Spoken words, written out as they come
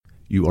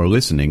You are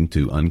listening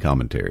to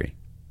Uncommentary.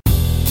 So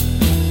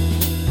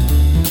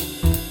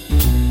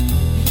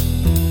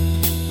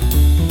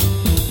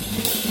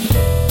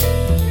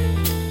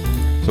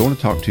I want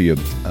to talk to you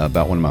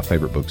about one of my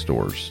favorite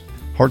bookstores.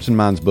 Hearts and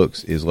Minds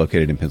Books is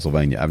located in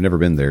Pennsylvania. I've never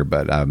been there,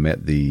 but I've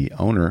met the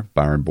owner,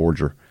 Byron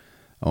Borger,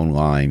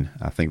 online,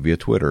 I think via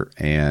Twitter.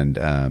 And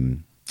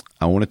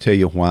I want to tell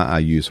you why I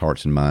use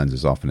Hearts and Minds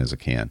as often as I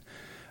can.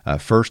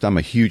 First, I'm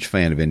a huge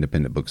fan of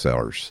independent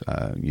booksellers.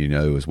 You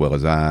know as well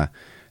as I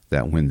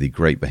that when the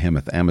great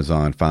behemoth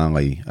Amazon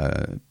finally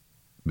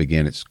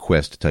began its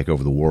quest to take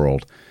over the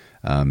world,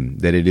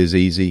 that it is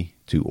easy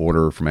to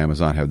order from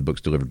Amazon, have the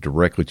books delivered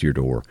directly to your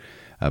door.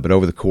 But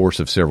over the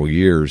course of several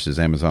years, as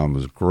Amazon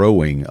was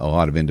growing, a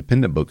lot of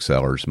independent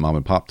booksellers,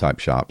 mom-and-pop type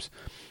shops,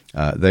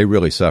 they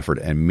really suffered,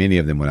 and many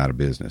of them went out of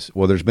business.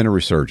 Well, there's been a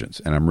resurgence,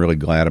 and I'm really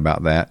glad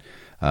about that.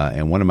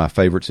 And one of my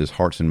favorites is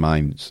Hearts and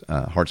Minds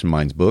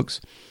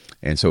Books.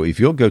 And so if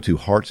you'll go to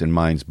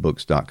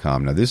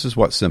heartsandmindsbooks.com, now this is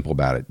what's simple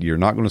about it. You're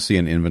not going to see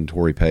an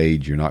inventory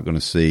page. You're not going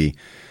to see,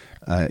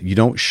 you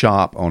don't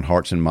shop on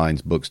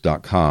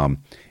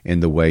heartsandmindsbooks.com in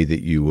the way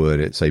that you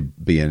would at, say,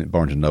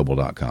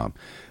 barnesandnoble.com.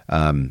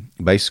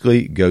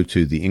 Basically, go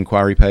to the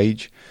inquiry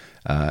page,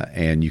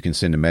 and you can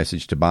send a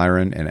message to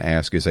Byron and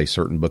ask, is a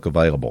certain book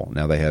available?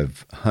 Now, they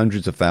have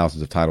hundreds of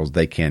thousands of titles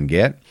they can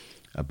get,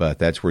 but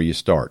that's where you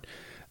start.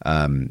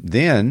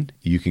 Then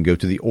you can go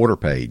to the order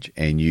page,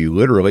 and you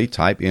literally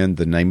type in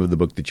the name of the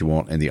book that you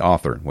want and the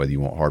author, whether you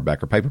want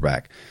hardback or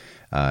paperback,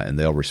 and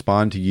they'll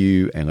respond to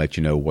you and let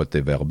you know what the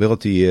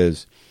availability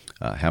is,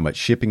 how much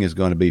shipping is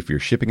going to be for your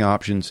shipping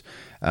options,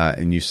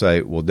 and you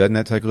say, well, doesn't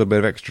that take a little bit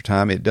of extra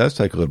time? It does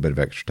take a little bit of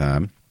extra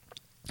time.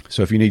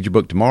 So if you need your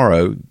book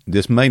tomorrow,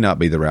 this may not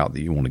be the route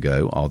that you want to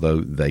go,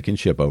 although they can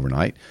ship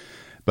overnight.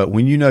 But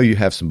when you know you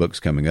have some books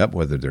coming up,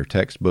 whether they're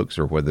textbooks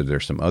or whether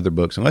there's some other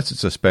books, unless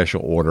it's a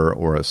special order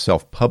or a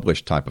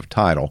self-published type of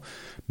title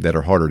that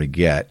are harder to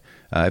get,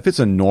 if it's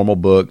a normal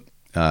book,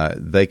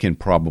 they can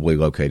probably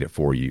locate it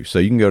for you. So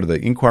you can go to the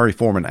inquiry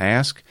form and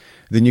ask.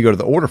 Then you go to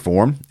the order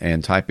form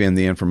and type in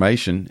the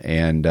information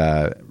and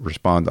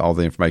respond to all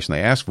the information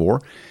they ask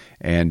for,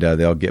 and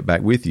they'll get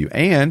back with you.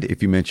 And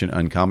if you mention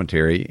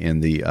Uncommentary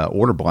in the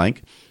order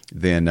blank,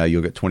 then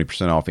you'll get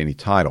 20% off any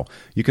title.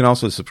 You can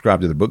also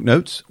subscribe to the book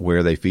notes,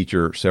 where they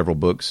feature several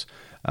books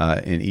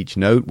in each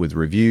note with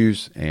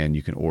reviews, and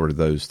you can order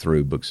those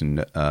through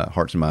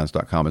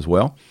heartsandminds.com as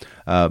well.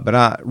 But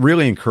I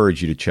really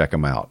encourage you to check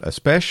them out,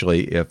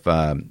 especially if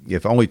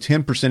only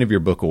 10% of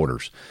your book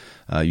orders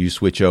you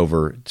switch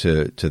over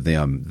to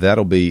them.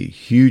 That'll be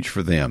huge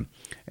for them,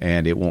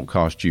 and it won't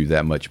cost you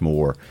that much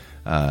more.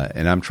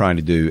 And I'm trying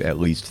to do at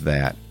least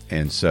that.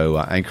 And so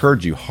I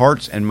encourage you,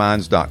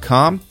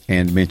 heartsandminds.com,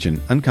 and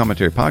mention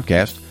Uncommentary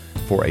Podcast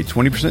for a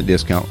 20%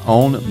 discount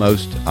on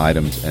most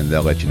items, and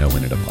they'll let you know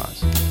when it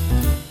applies.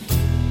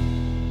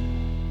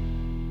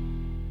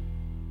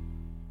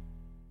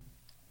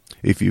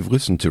 If you've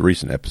listened to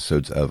recent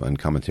episodes of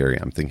Uncommentary,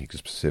 I'm thinking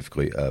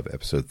specifically of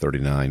episode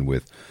 39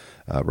 with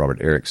Robert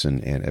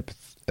Erickson and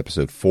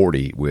episode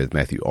 40 with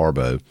Matthew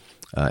Arbo.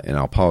 And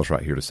I'll pause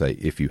right here to say,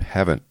 if you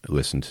haven't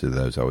listened to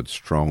those, I would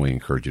strongly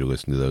encourage you to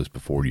listen to those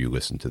before you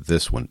listen to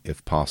this one,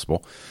 if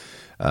possible.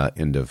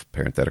 End of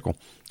parenthetical.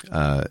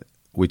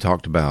 We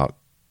talked about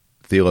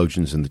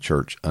theologians in the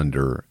church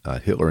under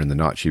Hitler and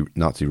the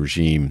Nazi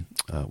regime.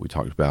 We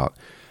talked about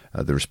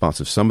the response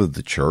of some of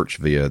the church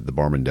via the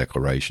Barmen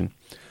Declaration.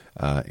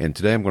 And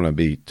today I'm going to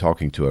be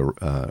talking to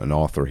an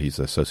author. He's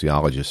a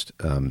sociologist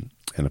and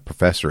a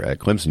professor at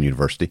Clemson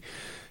University,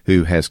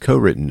 who has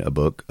co-written a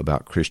book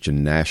about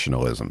Christian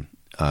nationalism.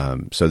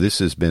 So this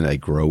has been a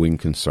growing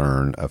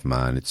concern of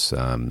mine. It's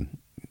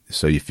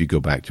so if you go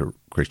back to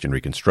Christian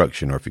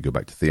Reconstruction, or if you go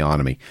back to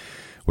theonomy,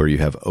 where you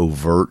have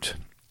overt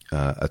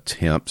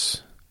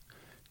attempts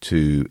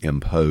to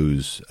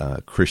impose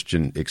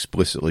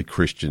explicitly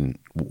Christian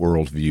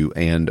worldview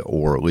and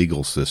or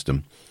legal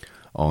system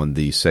on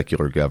the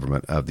secular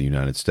government of the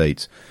United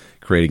States,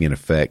 creating in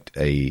effect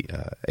a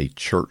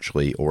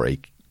churchly or a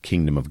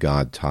kingdom of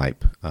God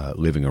type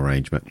living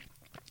arrangement,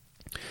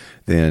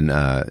 then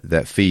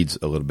that feeds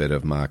a little bit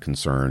of my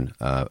concern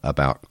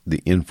about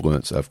the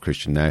influence of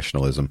Christian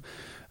nationalism,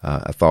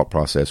 a thought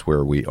process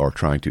where we are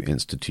trying to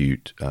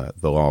institute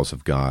the laws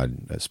of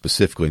God,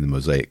 specifically in the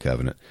Mosaic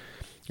Covenant,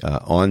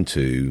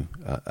 onto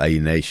a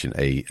nation,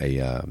 a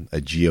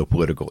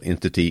geopolitical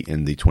entity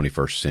in the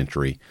 21st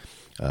century,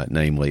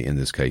 namely, in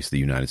this case, the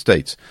United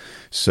States.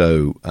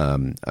 So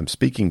I'm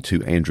speaking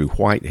to Andrew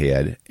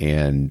Whitehead,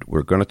 and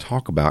we're going to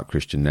talk about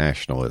Christian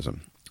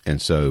nationalism.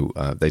 And so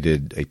they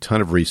did a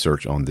ton of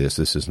research on this.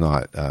 This is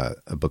not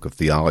a book of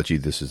theology.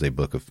 This is a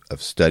book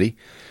of study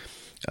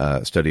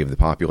of the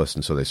populace.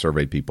 And so they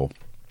surveyed people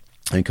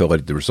and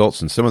collated the results.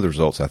 And some of the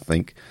results, I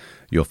think,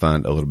 you'll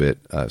find a little bit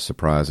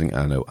surprising.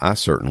 I know I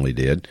certainly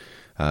did.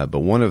 But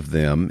one of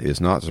them is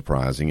not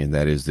surprising, and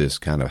that is this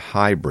kind of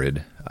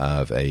hybrid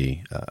of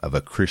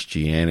a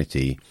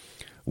Christianity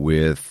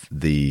with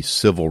the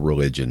civil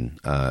religion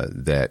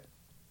that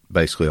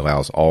basically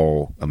allows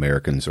all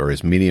Americans, or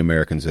as many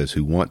Americans as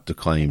who want to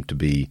claim to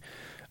be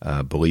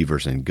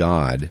believers in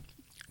God,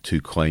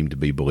 to claim to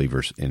be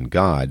believers in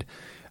God,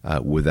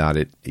 without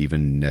it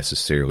even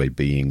necessarily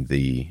being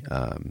the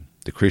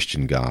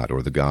Christian God,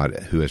 or the God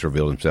who has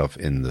revealed himself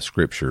in the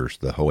Scriptures,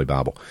 the Holy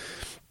Bible.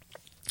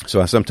 So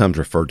I sometimes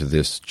refer to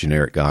this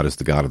generic God as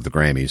the God of the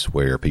Grammys,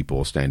 where people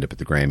will stand up at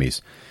the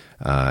Grammys,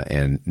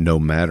 and no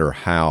matter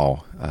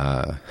how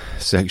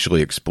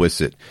sexually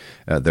explicit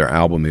their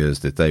album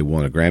is that they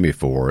won a Grammy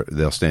for,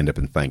 they'll stand up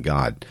and thank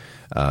God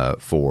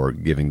for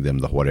giving them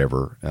the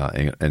whatever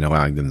and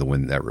allowing them to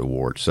win that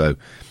reward. So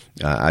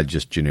I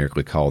just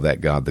generically call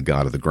that God the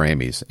God of the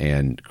Grammys.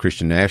 And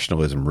Christian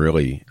nationalism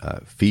really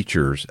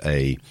features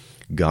a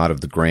God of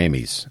the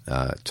Grammys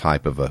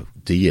type of a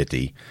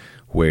deity,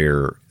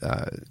 where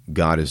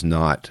God is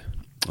not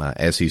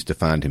as he's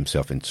defined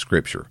himself in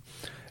Scripture.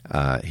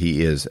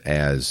 He is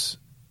as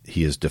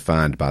he is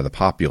defined by the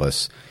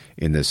populace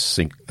in this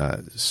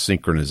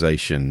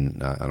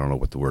synchronization, I don't know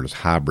what the word is,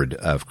 hybrid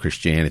of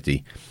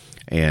Christianity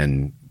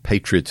and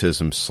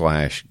patriotism /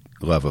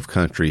 love of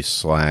country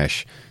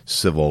 /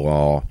 civil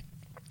law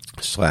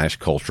 /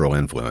 cultural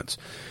influence.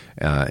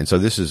 And so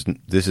this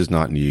is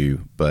not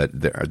new, but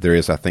there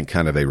is, I think,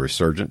 kind of a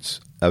resurgence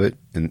of it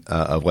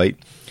of late.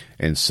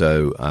 And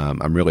so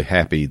I'm really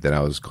happy that I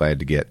was glad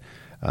to get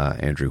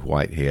Andrew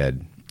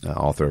Whitehead,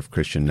 author of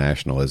Christian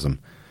Nationalism,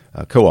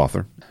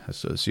 co-author,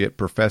 associate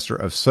professor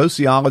of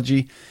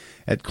sociology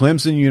at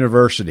Clemson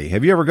University.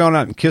 Have you ever gone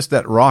out and kissed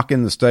that rock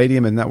in the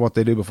stadium? Isn't that what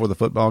they do before the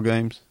football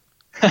games?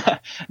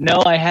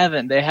 No, I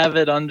haven't. They have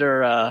it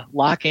under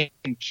lock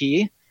and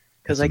key,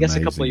 because I guess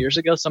amazing. A couple of years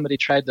ago somebody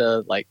tried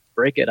to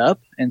break it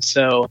up, and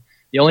so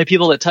the only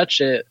people that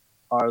touch it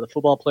are the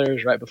football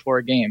players right before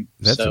a game.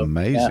 That's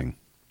amazing.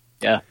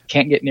 Yeah,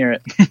 can't get near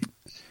it.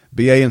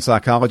 BA in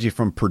psychology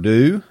from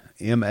Purdue,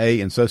 MA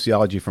in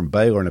sociology from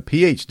Baylor, and a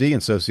PhD in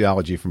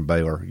sociology from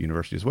Baylor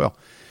University as well.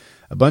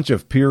 A bunch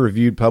of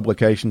peer-reviewed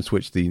publications,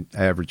 which the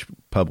average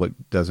public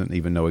doesn't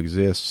even know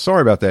exist.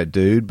 Sorry about that,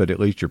 dude, but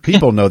at least your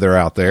people know they're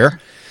out there.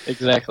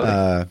 Exactly.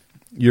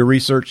 Your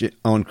research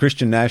on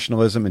Christian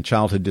nationalism and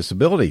childhood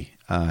disability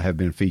have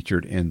been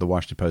featured in the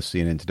Washington Post,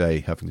 CNN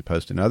Today, Huffington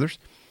Post, and others.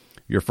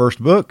 Your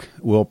first book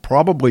will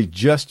probably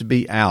just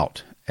be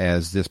out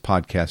as this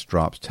podcast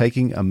drops,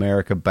 Taking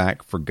America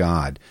Back for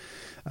God,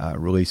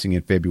 releasing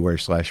in February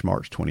 /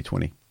 March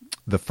 2020.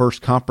 The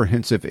first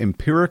comprehensive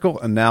empirical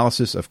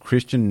analysis of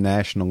Christian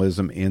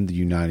nationalism in the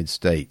United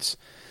States.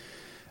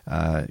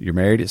 You're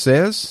married, it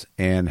says,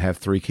 and have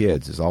 3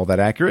 kids. Is all that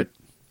accurate?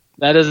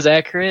 That is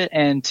accurate.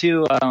 And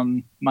to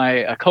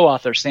my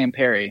co-author, Sam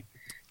Perry,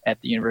 at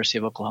the University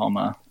of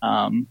Oklahoma.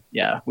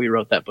 We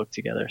wrote that book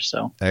together.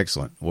 So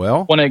excellent.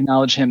 Well, want to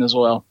acknowledge him as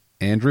well.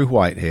 Andrew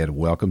Whitehead,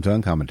 welcome to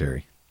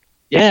Uncommentary.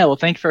 Yeah, well,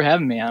 thank you for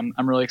having me.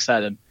 I'm really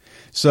excited.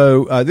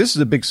 So this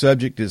is a big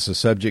subject. It's a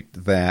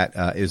subject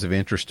that is of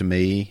interest to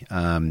me.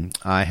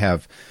 I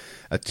have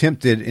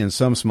attempted in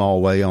some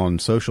small way on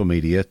social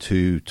media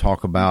to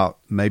talk about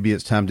maybe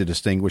it's time to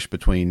distinguish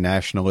between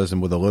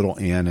nationalism with a little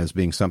n as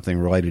being something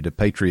related to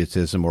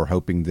patriotism or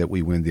hoping that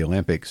we win the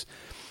Olympics,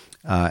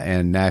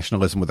 and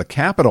nationalism with a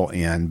capital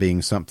N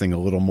being something a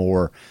little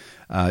more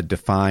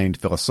defined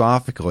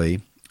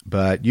philosophically.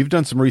 But you've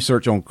done some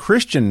research on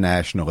Christian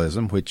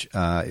nationalism, which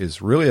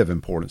is really of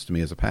importance to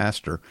me as a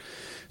pastor.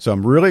 So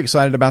I'm really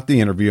excited about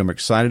the interview. I'm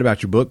excited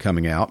about your book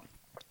coming out.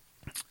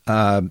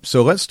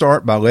 So let's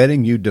start by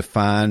letting you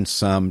define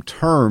some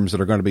terms that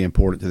are going to be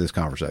important to this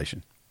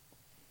conversation.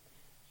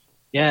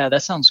 Yeah,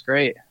 that sounds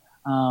great.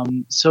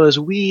 So as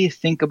we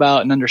think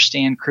about and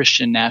understand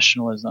Christian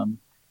nationalism,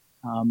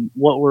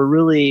 what we're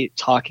really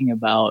talking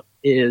about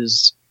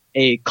is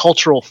a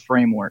cultural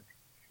framework.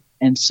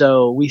 And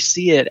so we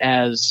see it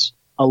as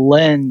a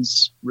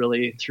lens,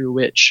 really, through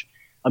which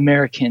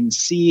Americans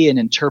see and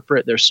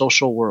interpret their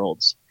social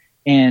worlds.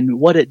 And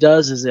what it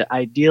does is it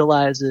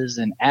idealizes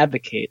and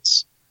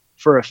advocates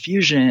for a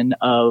fusion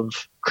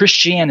of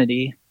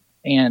Christianity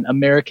and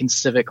American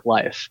civic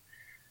life.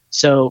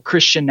 So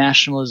Christian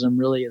nationalism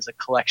really is a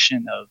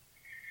collection of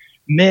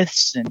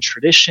myths and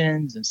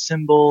traditions and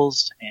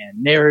symbols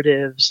and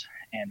narratives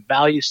and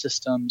value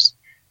systems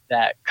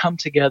that come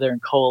together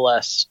and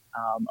coalesce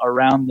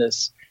around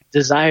this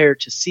desire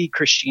to see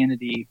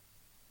Christianity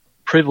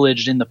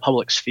privileged in the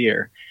public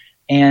sphere.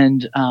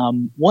 And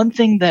one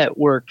thing that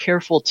we're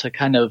careful to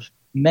kind of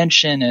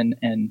mention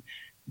and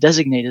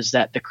designate is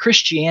that the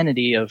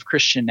Christianity of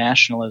Christian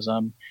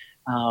nationalism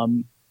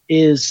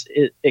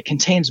it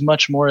contains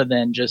much more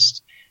than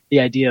just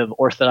the idea of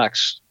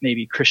orthodox,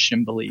 maybe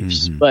Christian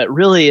beliefs. Mm-hmm. But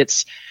really,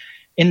 it's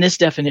in this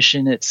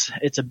definition,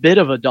 it's a bit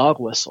of a dog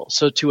whistle.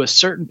 So to a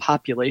certain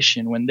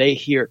population, when they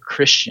hear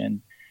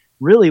Christian,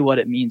 really what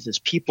it means is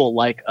people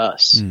like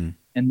us. Mm.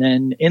 And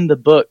then in the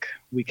book,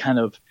 we kind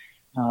of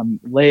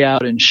lay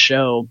out and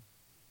show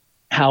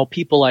how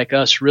people like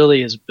us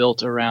really is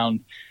built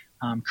around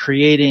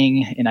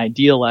creating and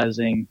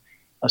idealizing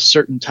a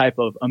certain type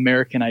of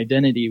American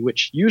identity,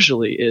 which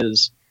usually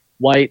is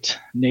white,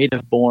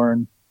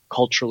 native-born,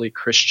 culturally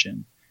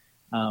Christian.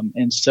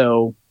 And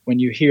so when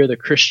you hear the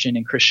Christian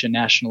and Christian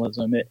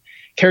nationalism, it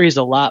carries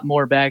a lot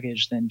more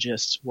baggage than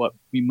just what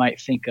we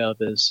might think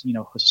of as,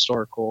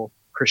 historical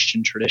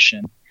Christian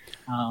tradition.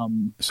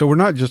 So we're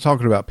not just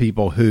talking about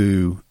people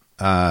who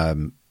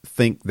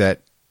think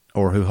that,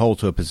 or who hold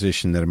to a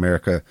position that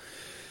America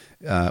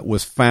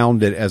was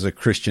founded as a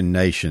Christian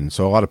nation.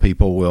 So a lot of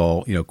people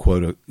will,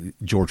 quote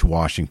George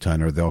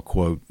Washington, or they'll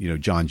quote,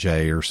 John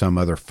Jay or some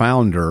other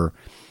founder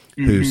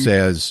who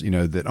says,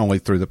 that only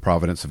through the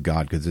providence of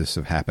God could this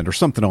have happened, or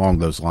something along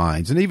those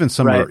lines. And even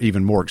some are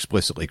even more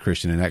explicitly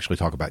Christian and actually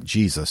talk about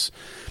Jesus.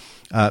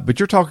 But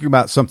you're talking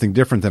about something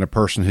different than a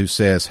person who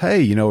says,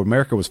 hey,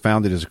 America was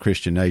founded as a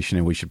Christian nation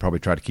and we should probably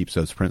try to keep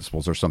those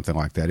principles, or something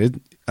like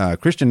that.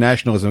 Christian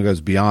nationalism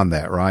goes beyond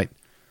that, right?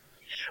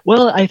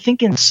 Well, I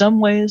think in some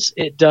ways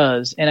it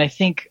does. And I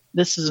think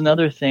this is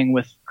another thing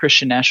with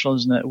Christian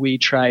nationalism that we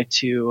try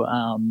to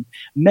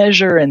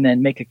measure and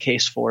then make a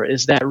case for,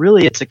 is that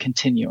really it's a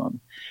continuum.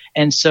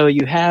 And so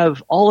you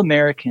have all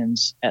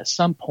Americans at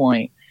some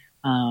point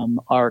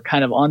are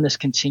kind of on this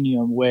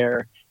continuum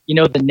where,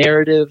 the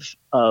narrative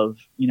of,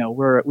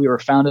 we were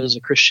founded as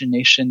a Christian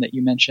nation that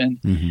you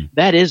mentioned,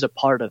 that is a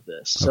part of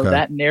this. So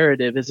that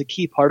narrative is a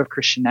key part of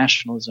Christian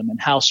nationalism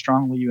and how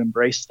strongly you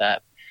embrace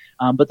that.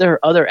 But there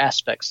are other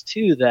aspects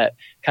too that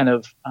kind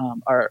of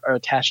are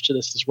attached to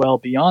this as well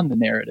beyond the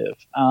narrative.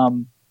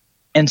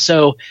 And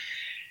so,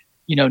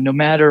 no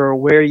matter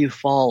where you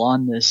fall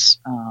on this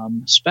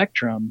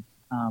spectrum,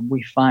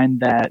 we find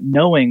that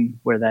knowing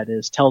where that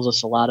is tells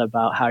us a lot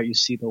about how you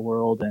see the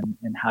world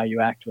and how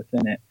you act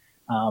within it.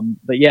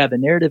 But yeah, the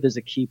narrative is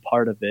a key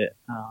part of it.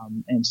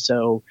 And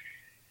so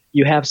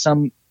you have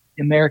some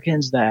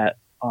Americans that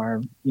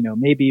are,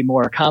 maybe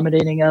more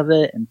accommodating of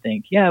it and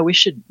think, yeah, we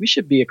should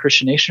be a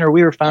Christian nation, or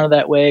we were founded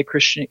that way.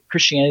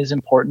 Christianity is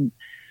important.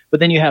 But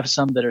then you have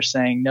some that are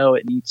saying, no,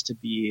 it needs to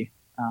be,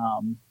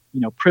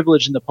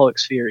 privileged in the public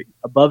sphere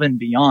above and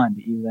beyond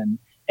even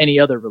any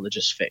other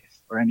religious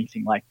faith or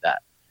anything like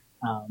that.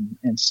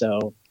 And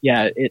so,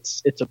 yeah,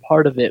 it's a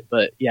part of it,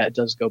 but yeah, it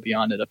does go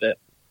beyond it a bit.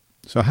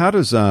 So how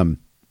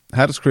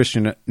does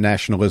Christian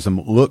nationalism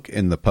look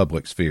in the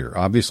public sphere?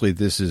 Obviously,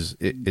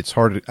 it's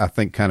hard to, I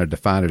think, kind of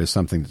define it as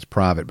something that's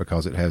private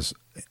because it has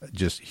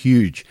just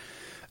huge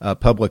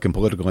public and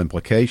political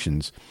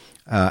implications.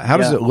 How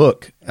does it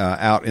look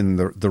out in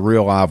the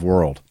real live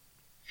world?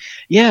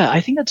 Yeah,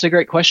 I think that's a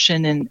great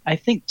question. And I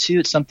think, too,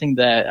 it's something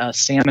that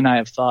Sam and I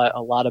have thought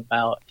a lot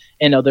about,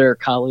 and other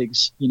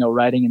colleagues,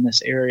 writing in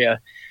this area,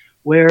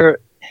 where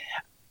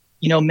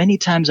many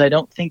times I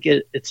don't think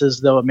it's as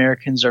though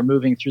Americans are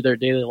moving through their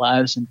daily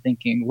lives and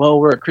thinking, well,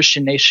 we're a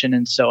Christian nation,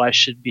 and so I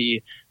should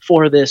be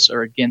for this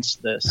or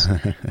against this.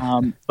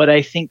 But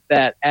I think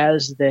that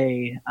as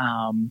they,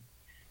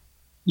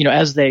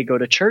 as they go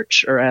to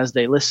church, or as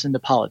they listen to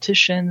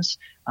politicians,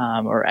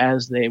 or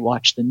as they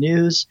watch the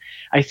news,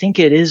 I think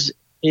it is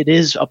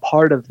a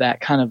part of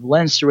that kind of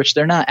lens through which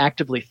they're not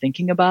actively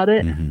thinking about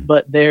it,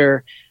 but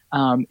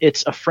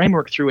it's a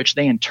framework through which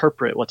they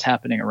interpret what's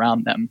happening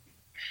around them.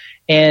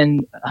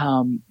 And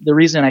the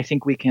reason I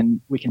think we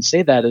can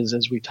say that is,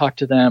 as we talk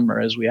to them or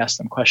as we ask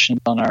them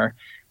questions on our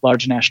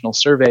large national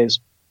surveys,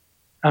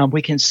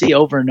 we can see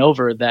over and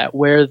over that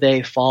where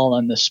they fall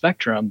on the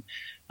spectrum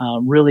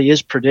really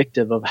is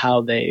predictive of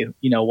how they,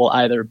 will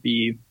either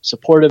be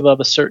supportive of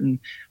a certain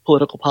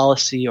political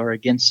policy or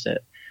against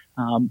it.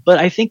 But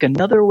I think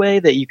another way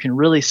that you can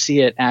really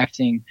see it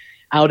acting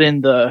out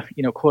in the,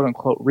 quote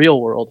unquote, real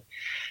world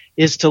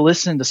is to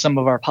listen to some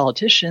of our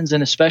politicians,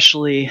 and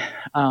especially,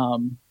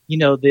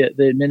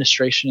 the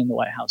administration in the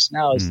White House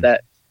now, is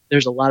that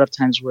there's a lot of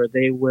times where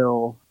they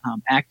will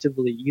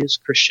actively use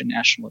Christian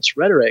nationalist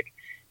rhetoric,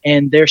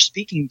 and they're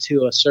speaking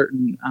to a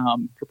certain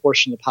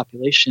proportion of the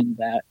population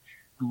that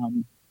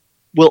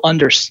will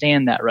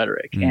understand that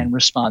rhetoric and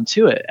respond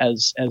to it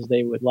as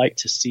they would like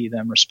to see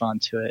them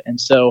respond to it. And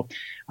so,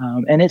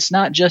 and it's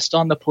not just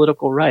on the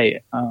political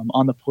right,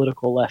 on the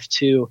political left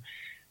too.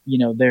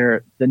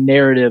 The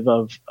narrative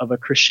of a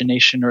Christian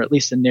nation, or at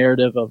least the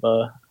narrative of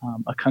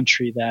a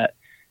country that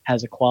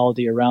has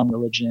equality around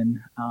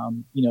religion,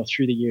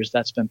 through the years,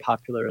 that's been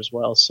popular as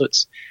well. So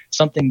it's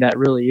something that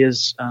really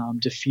is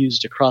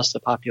diffused across the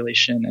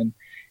population. And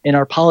in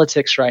our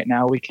politics right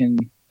now,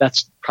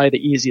 that's probably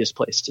the easiest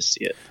place to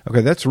see it.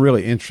 Okay, that's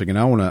really interesting. And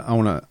I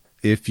want to,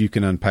 if you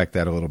can unpack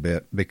that a little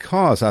bit,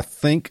 because I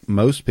think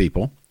most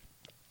people,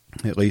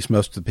 at least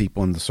most of the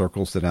people in the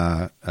circles that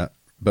I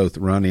both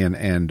run in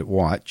and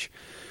watch,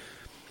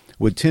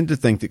 would tend to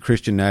think that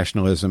Christian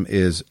nationalism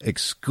is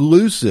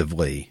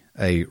exclusively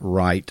a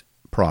right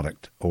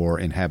product, or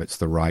inhabits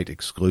the right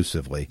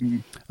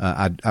exclusively.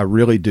 I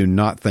really do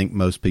not think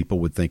most people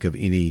would think of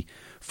any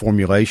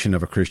formulation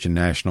of a Christian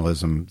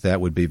nationalism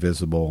that would be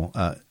visible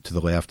to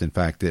the left. In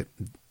fact, that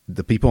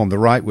the people on the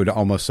right would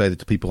almost say that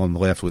the people on the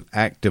left would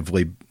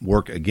actively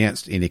work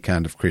against any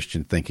kind of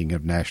Christian thinking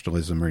of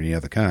nationalism or any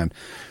other kind.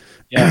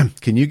 Yeah.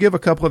 Can you give a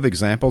couple of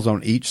examples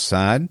on each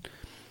side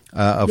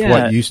of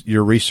what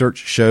your research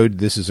showed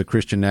this is a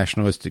Christian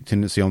nationalistic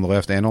tendency on the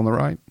left and on the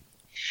right?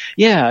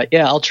 Yeah,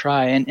 I'll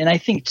try. And I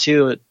think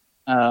too,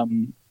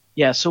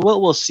 Yeah. So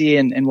what we'll see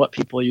and what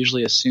people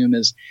usually assume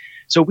is,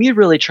 so we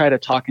really try to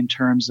talk in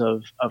terms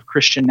of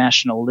Christian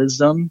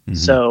nationalism. Mm-hmm.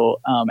 So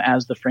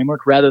as the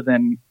framework, rather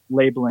than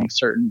labeling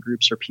certain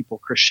groups or people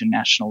Christian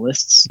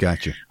nationalists.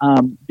 Gotcha.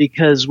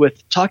 Because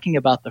with talking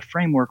about the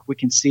framework, we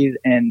can see,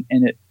 and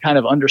it kind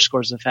of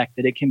underscores the fact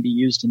that it can be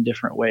used in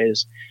different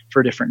ways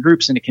for different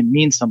groups, and it can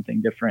mean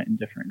something different in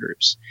different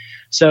groups.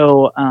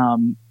 So,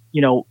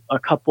 a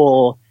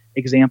couple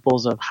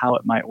examples of how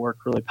it might work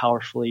really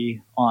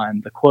powerfully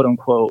on the quote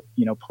unquote,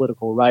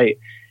 political right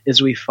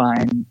is we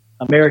find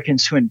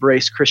Americans who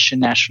embrace Christian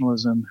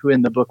nationalism, who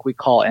in the book we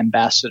call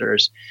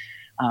ambassadors.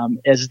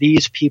 As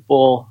these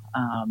people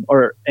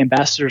or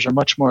ambassadors are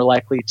much more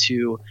likely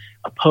to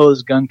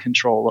oppose gun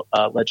control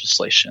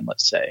legislation,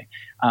 let's say.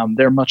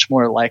 They're much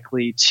more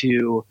likely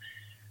to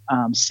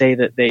say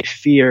that they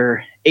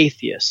fear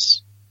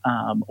atheists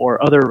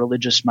or other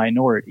religious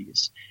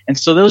minorities. And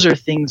so those are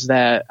things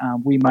that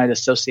we might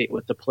associate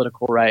with the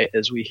political right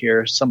as we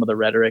hear some of the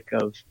rhetoric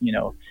of,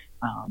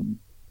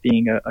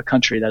 being a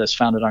country that is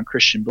founded on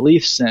Christian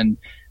beliefs, and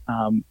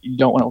you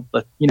don't want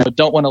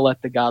to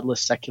let the godless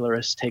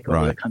secularists take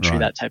over the country,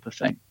 that type of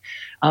thing.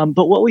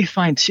 But what we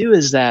find too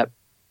is that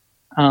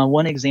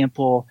one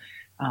example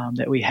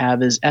that we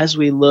have is as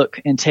we look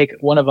and take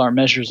one of our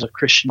measures of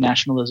Christian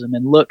nationalism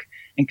and look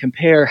and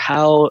compare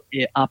how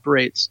it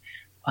operates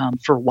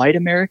for white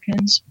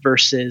Americans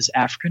versus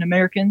African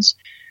Americans,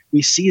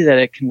 we see that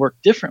it can work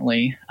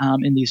differently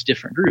in these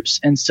different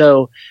groups. And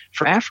so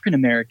for African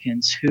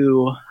Americans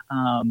who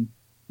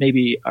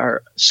maybe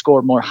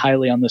score more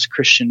highly on this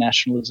Christian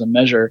nationalism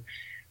measure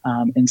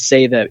and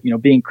say that,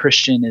 being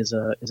Christian is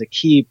a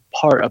key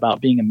part about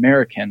being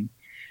American,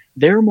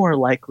 they're more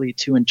likely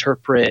to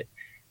interpret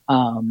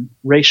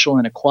racial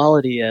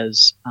inequality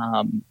as,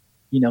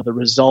 the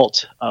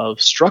result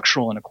of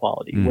structural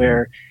inequality,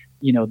 where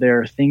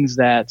there are things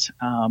that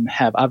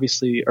have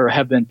obviously or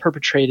have been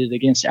perpetrated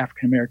against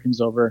African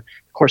Americans over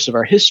the course of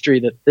our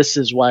history, that this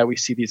is why we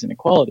see these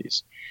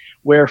inequalities.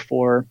 Where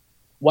for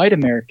white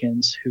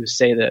Americans who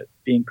say that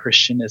being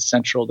Christian is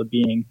central to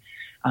being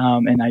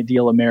an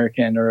ideal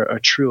American or a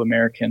true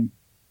American,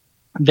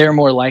 they're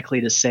more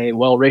likely to say,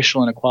 well,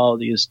 racial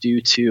inequality is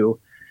due to,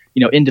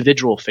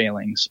 individual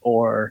failings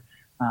or,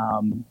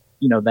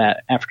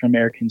 that African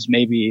Americans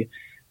maybe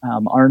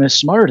aren't as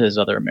smart as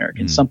other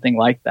Americans, something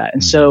like that.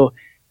 And so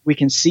we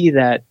can see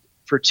that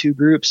for two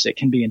groups, it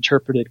can be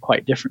interpreted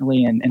quite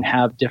differently and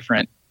have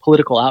different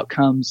political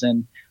outcomes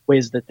and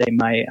ways that they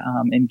might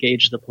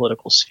engage the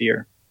political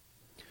sphere.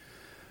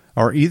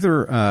 Are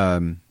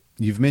either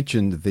you've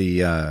mentioned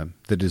the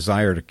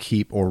desire to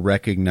keep or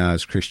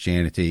recognize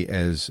Christianity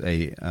as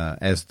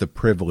the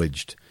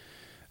privileged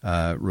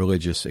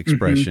religious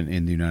expression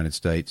in the United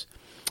States.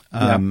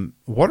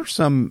 What are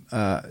some?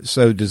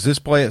 So does this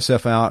play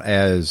itself out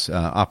as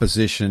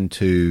opposition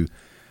to,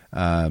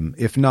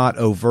 if not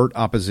overt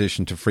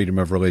opposition to freedom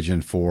of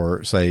religion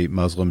for, say,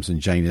 Muslims and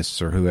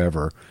Jainists or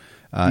whoever,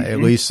 at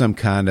least some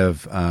kind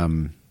of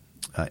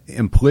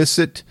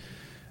implicit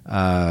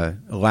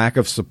lack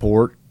of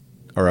support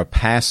or a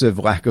passive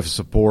lack of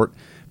support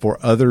for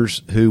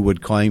others who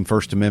would claim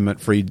First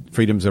Amendment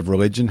freedoms of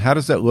religion? How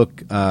does that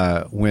look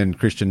when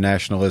Christian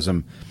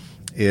nationalism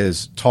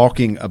is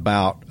talking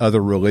about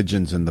other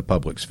religions in the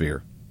public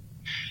sphere?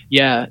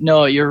 Yeah,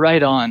 no, you're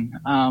right on.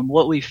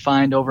 What we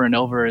find over and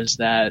over is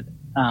that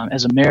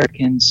as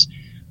Americans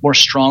more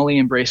strongly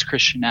embrace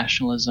Christian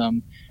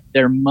nationalism,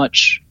 they're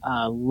much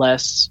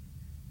less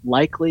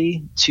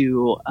likely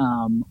to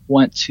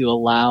want to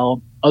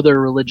allow other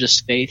religious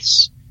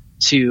faiths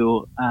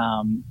to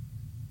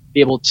be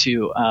able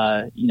to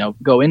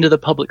go into the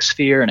public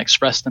sphere and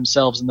express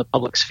themselves in the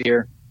public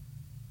sphere.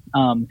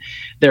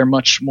 They're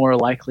much more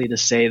likely to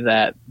say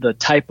that the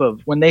type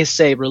of, when they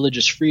say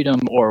religious freedom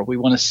or we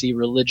want to see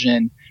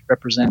religion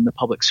represent in the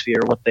public sphere,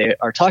 what they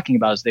are talking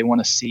about is they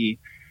want to see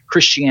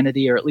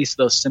Christianity, or at least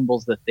those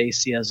symbols that they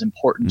see as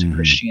important to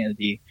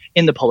Christianity,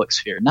 in the public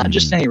sphere, not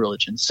just any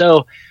religion.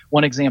 So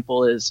one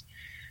example is,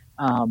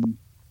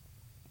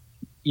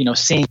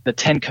 seeing the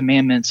 10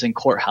 Commandments in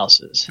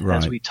courthouses. Right.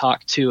 As we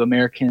talk to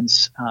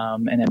Americans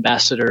and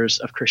ambassadors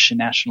of Christian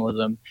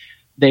nationalism,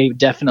 they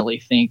definitely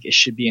think it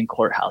should be in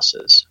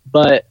courthouses.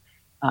 But,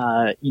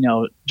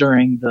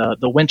 during the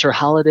winter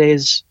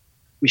holidays,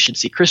 we should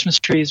see Christmas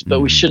trees, but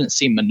we shouldn't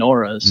see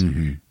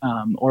menorahs,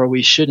 or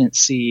we shouldn't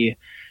see,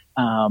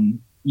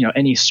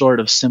 any sort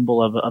of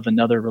symbol of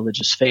another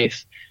religious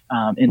faith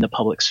in the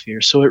public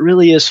sphere. So it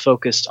really is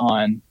focused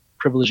on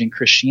privileging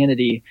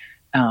Christianity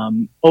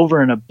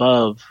over and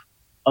above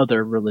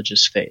other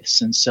religious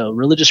faiths. And so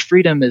religious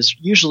freedom is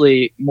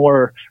usually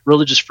more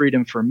religious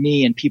freedom for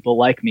me and people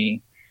like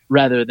me,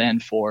 rather than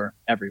for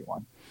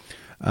everyone.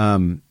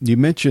 You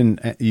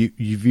mentioned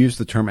you've used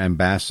the term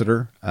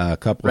ambassador a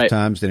couple of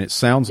times, and it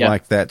sounds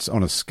like that's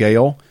on a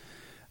scale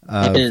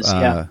of, it is,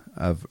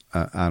 of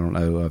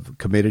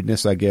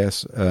committedness, I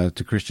guess,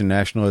 to Christian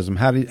nationalism.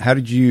 How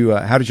did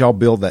y'all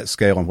build that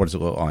scale, and what does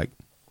it look like?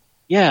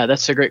 Yeah,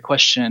 that's a great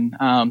question.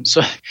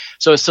 So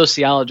as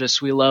sociologists,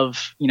 we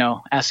love,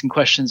 asking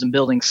questions and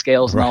building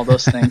scales and all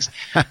those things.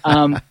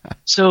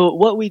 So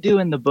what we do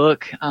in the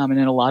book, and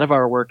in a lot of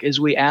our work, is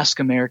we ask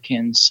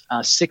Americans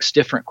 6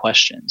 different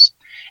questions.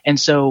 And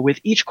so with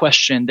each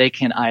question, they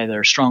can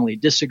either strongly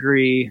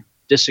disagree,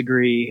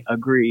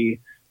 agree,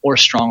 or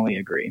strongly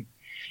agree.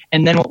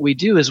 And then what we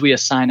do is we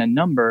assign a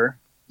number,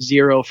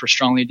 0 for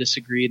strongly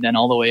disagree, then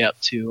all the way up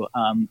to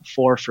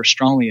 4 for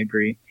strongly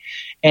agree.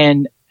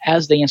 And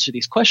as they answer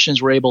these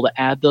questions, we're able to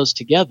add those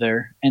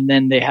together, and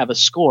then they have a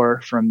score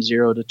from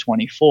 0 to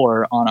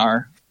 24 on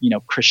our,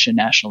 Christian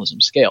nationalism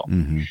scale.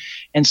 Mm-hmm.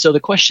 And so the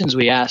questions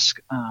we ask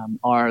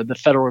are: the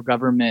federal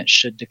government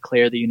should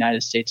declare the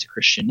United States a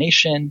Christian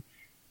nation.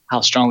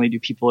 How strongly do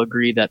people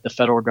agree that the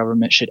federal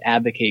government should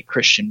advocate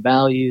Christian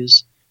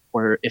values,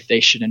 or if they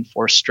should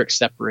enforce strict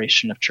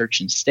separation of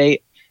church and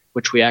state,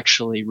 which we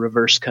actually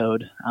reverse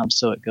code,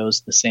 so it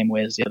goes the same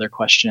way as the other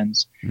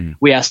questions. Mm.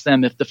 We ask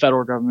them if the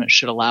federal government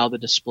should allow the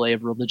display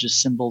of religious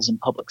symbols in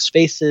public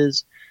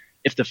spaces,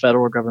 if the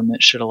federal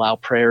government should allow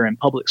prayer in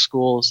public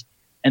schools,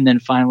 and then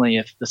finally,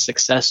 if the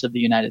success of the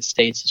United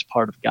States is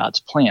part of God's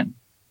plan.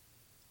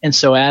 And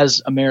so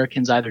as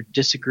Americans either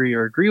disagree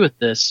or agree with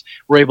this,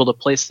 we're able to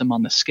place them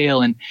on the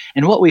scale. And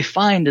what we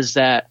find is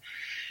that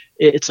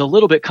it's a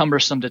little bit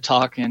cumbersome to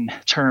talk in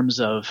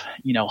terms of,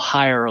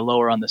 higher or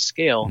lower on the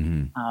scale.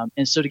 Mm-hmm.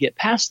 And so to get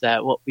past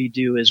that, what we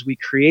do is we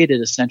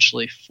created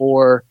essentially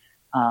 4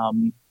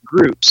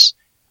 groups.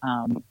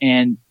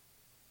 And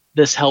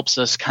this helps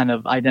us kind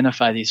of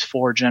identify these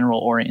 4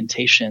 general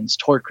orientations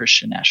toward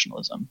Christian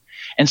nationalism.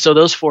 And so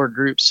those 4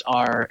 groups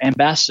are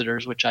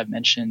ambassadors, which I've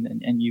mentioned,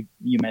 and you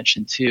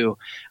mentioned too.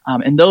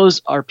 And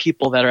those are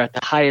people that are at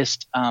the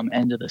highest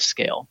end of the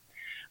scale.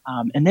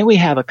 And then we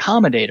have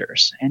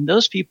accommodators, and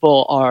those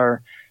people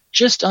are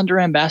just under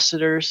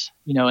ambassadors,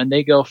 and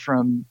they go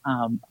from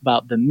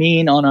about the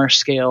mean on our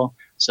scale,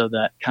 so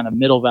that kind of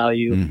middle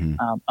value, mm-hmm.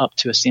 Up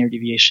to a standard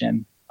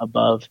deviation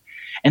above.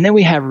 And then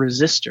we have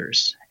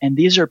resistors, and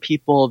these are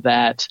people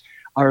that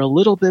are a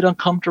little bit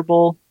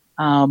uncomfortable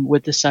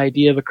with this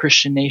idea of a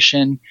Christian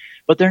nation,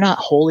 but they're not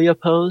wholly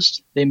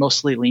opposed. They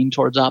mostly lean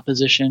towards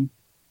opposition.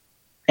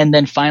 And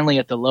then finally,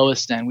 at the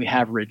lowest end, we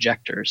have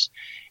rejectors.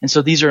 And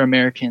so these are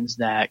Americans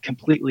that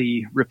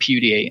completely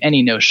repudiate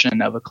any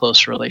notion of a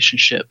close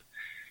relationship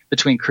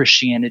between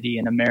Christianity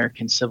and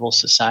American civil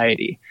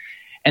society.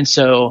 And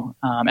so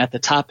at the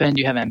top end,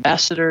 you have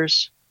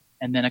ambassadors,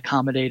 and then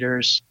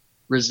accommodators,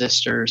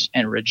 resistors,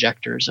 and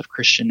rejectors of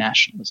Christian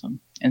nationalism.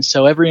 And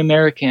so every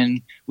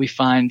American we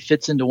find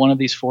fits into one of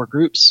these 4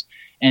 groups.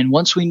 And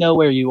once we know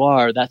where you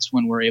are, that's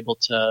when we're able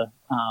to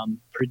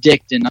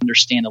predict and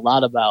understand a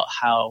lot about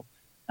how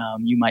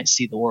you might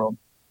see the world.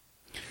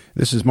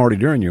 This is Marty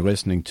Duren. You're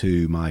listening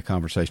to my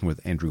conversation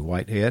with Andrew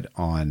Whitehead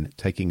on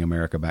Taking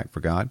America Back for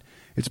God.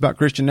 It's about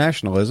Christian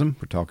nationalism.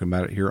 We're talking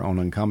about it here on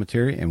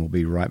Uncommentary, and we'll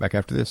be right back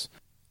after this.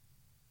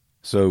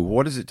 So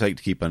what does it take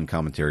to keep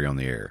Uncommentary on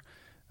the air?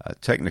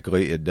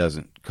 Technically, it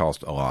doesn't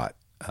cost a lot.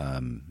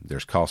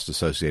 There's costs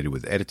associated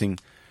with editing.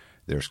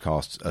 There's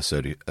costs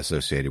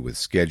associated with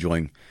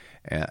scheduling.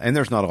 And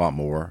there's not a lot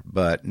more,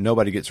 but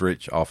nobody gets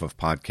rich off of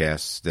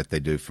podcasts that they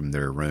do from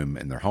their room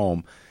and their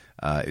home.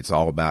 It's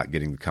all about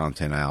getting the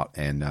content out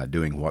and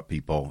doing what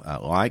people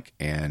like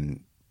and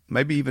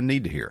maybe even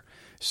need to hear.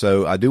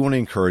 So I do want to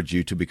encourage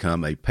you to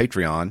become a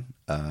Patreon,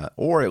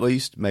 or at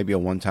least maybe a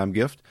one-time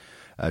gift.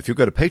 If you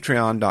go to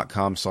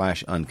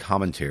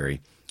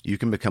patreon.com/uncommentary, you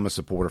can become a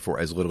supporter for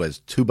as little as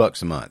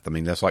 $2 a month. I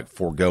mean, that's like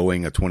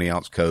foregoing a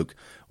 20-ounce Coke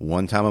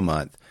one time a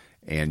month,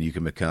 and you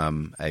can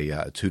become a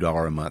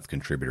 $2 a month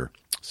contributor,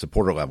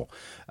 supporter level.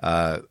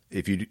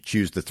 If you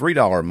choose the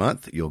 $3 a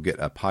month, you'll get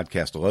a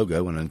podcast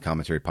logo, an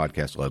Uncommentary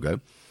podcast logo.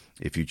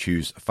 If you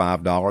choose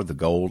 $5, the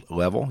gold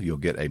level, you'll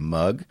get a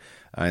mug,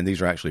 and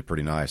these are actually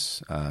pretty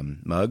nice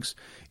mugs.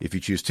 If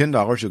you choose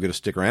 $10, you'll get a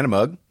sticker and a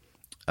mug.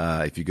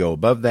 If you go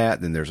above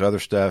that, then there's other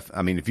stuff.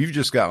 I mean, if you've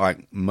just got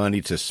like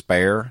money to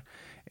spare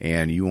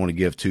and you want to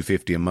give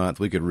 $250 a month,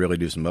 we could really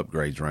do some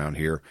upgrades around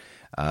here.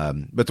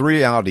 But the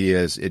reality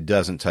is it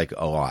doesn't take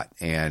a lot,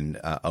 and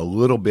a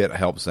little bit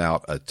helps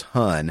out a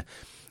ton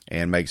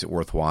and makes it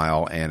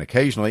worthwhile. And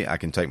occasionally I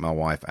can take my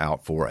wife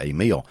out for a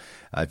meal.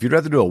 If you'd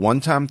rather do a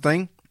one-time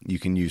thing, you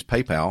can use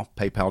PayPal,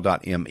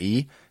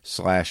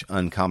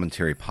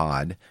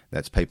 paypal.me/uncommentary-pod.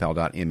 That's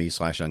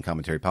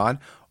paypal.me/uncommentary-pod.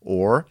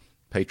 Or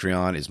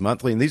Patreon is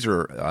monthly, and these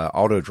are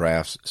auto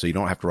drafts, so you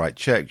don't have to write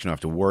checks. You don't have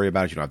to worry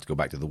about it. You don't have to go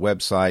back to the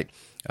website.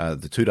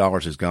 The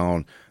 $2 is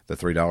gone. The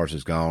 $3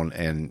 is gone,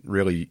 and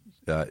really,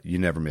 you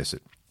never miss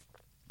it.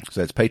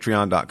 So that's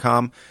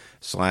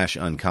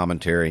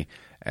patreon.com/uncommentary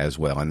as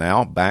well. And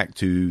now back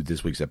to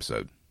this week's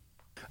episode.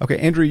 Okay,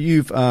 Andrew,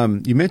 you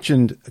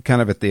mentioned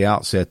kind of at the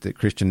outset that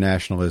Christian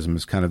nationalism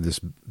is kind of this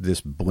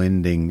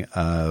blending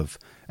of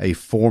a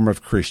form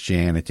of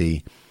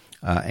Christianity,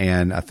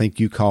 and I think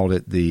you called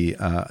it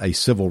a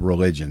civil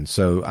religion.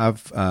 So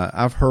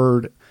I've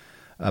heard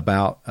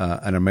about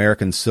an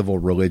American civil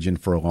religion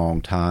for a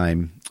long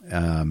time.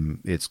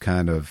 It's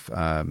kind of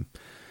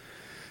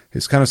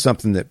It's kind of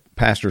something that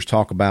pastors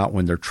talk about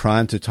when they're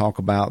trying to talk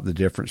about the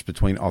difference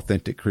between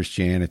authentic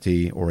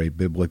Christianity or a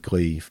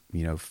biblically,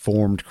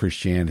 formed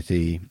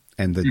Christianity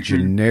and the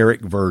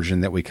generic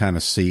version that we kind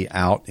of see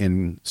out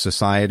in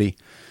society.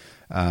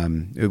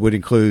 It would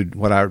include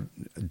what I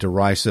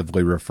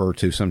derisively refer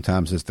to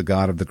sometimes as the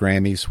God of the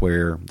Grammys,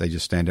 where they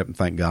just stand up and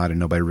thank God and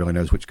nobody really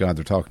knows which God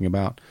they're talking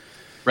about.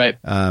 Right.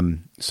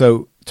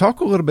 So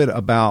talk a little bit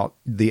about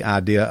the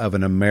idea of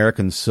an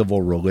American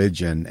civil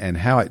religion and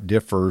how it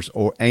differs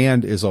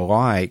and is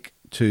alike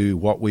to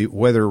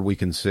whether we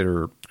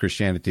consider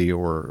Christianity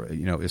or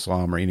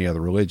Islam or any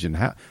other religion.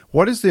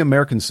 What is the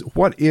American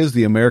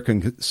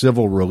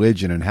civil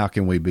religion, and how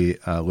can we be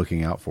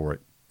looking out for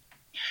it?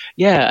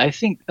 Yeah, I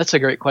think that's a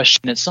great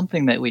question. It's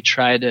something that we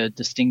try to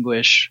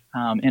distinguish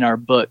in our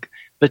book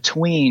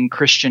between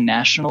Christian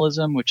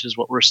nationalism, which is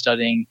what we're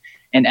studying,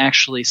 and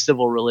actually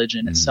civil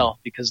religion itself,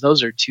 because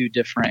those are two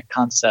different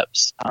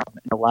concepts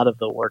in a lot of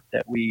the work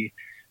that we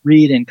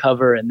read and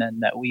cover and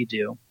then that we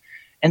do.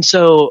 And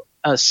so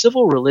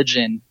civil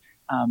religion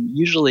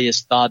usually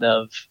is thought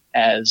of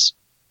as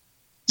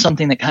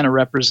something that kind of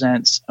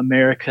represents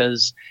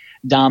America's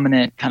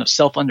dominant kind of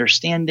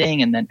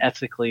self-understanding, and then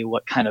ethically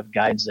what kind of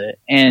guides it.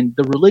 And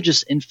the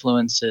religious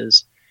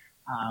influences,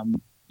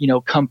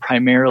 come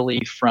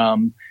primarily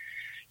from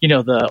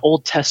the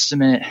Old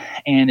Testament,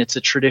 and it's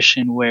a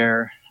tradition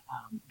where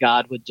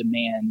God would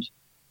demand,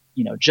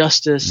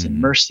 justice and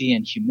mercy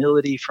and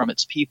humility from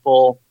its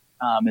people.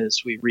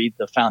 As we read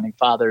the founding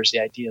fathers, the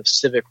idea of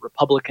civic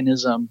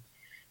republicanism,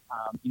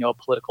 a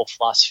political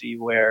philosophy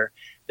where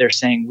they're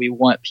saying we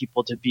want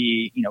people to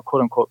be,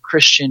 quote unquote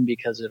Christian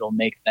because it'll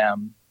make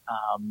them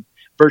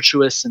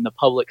virtuous in the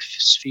public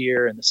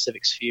sphere and the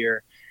civic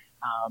sphere,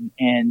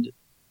 and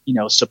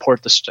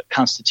support the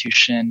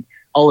Constitution,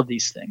 all of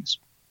these things.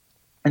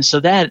 And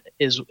so that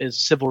is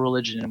civil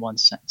religion in one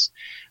sense.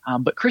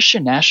 But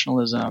Christian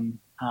nationalism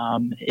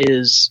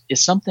is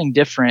something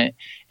different,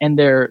 and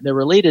they're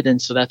related,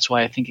 and so that's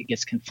why I think it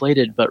gets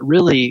conflated. But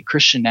really,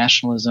 Christian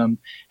nationalism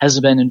has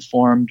been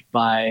informed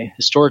by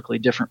historically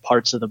different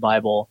parts of the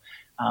Bible.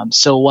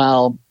 So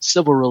while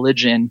civil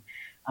religion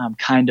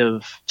kind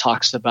of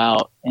talks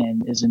about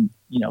and isn't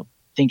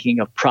thinking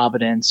of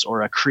providence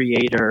or a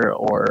creator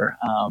or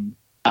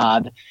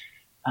God,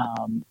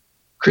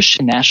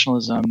 Christian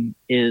nationalism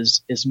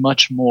is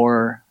much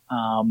more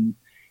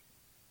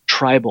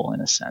tribal in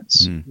a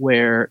sense,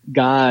 where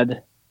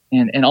God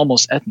and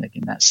almost ethnic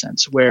in that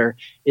sense, where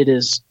it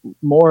is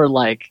more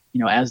like,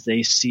 as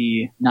they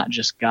see not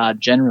just God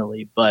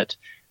generally, but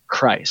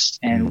Christ,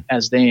 and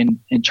as they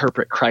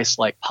interpret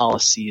Christ-like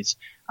policies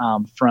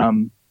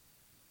from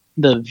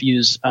the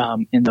views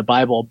in the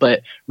Bible.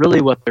 But really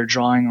what they're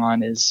drawing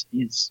on is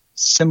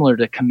similar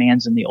to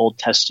commands in the Old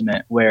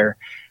Testament, where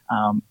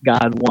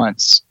God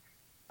wants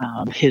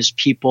his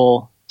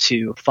people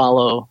to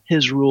follow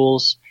his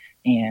rules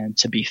and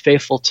to be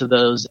faithful to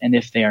those. And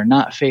if they are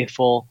not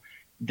faithful,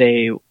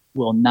 they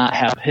will not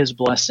have his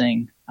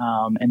blessing,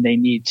 and they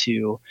need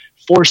to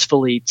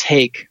forcefully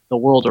take the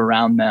world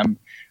around them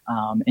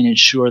and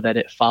ensure that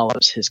it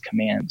follows his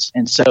commands.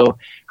 And so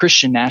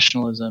Christian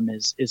nationalism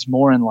is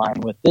more in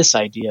line with this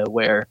idea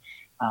where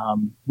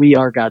we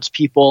are God's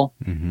people,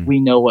 we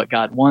know what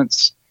God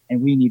wants,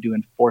 and we need to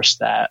enforce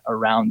that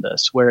around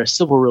us, whereas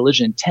civil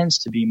religion tends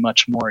to be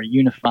much more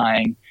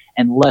unifying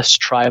and less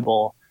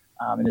tribal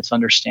in its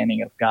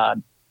understanding of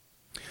God.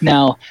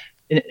 Now,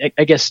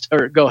 I guess,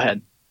 or go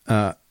ahead.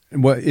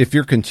 Well, if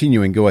you're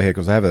continuing, go ahead,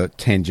 because I have a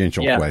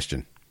tangential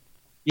question.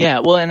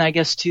 Yeah, well, and I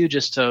guess too,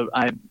 just to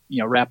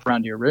wrap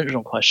around your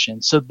original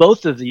question. So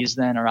both of these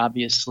then are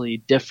obviously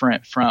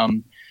different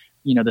from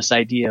this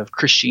idea of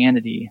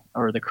Christianity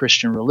or the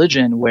Christian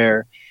religion,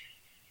 where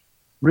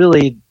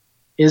really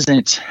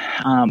isn't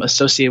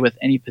associated with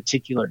any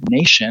particular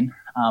nation,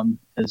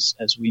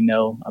 as we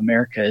know,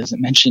 America isn't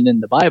mentioned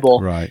in the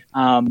Bible. Right.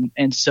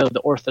 And so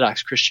the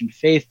Orthodox Christian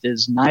faith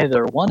is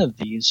neither one of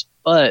these,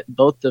 but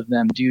both of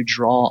them do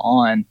draw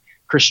on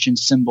Christian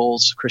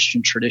symbols,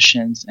 Christian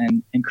traditions,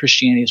 and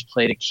Christianity has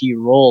played a key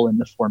role in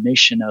the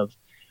formation of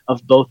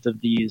both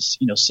of these,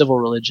 civil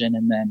religion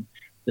and then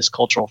this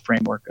cultural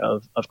framework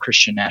of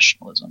Christian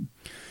nationalism.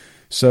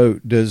 So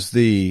does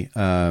the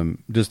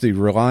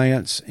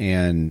reliance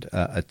and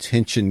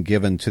attention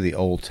given to the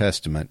Old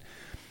Testament,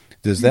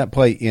 does that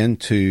play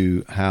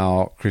into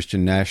how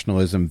Christian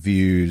nationalism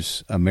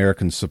views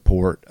American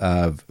support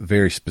of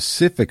very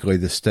specifically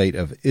the state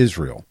of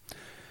Israel?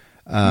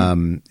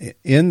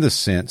 In the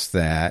sense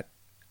that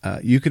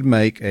you could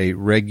make a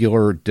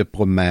regular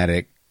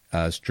diplomatic,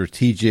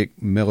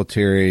 strategic,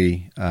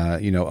 military,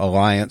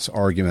 alliance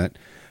argument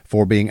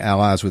for being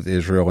allies with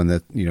Israel, and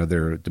that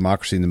they're a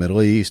democracy in the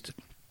Middle East.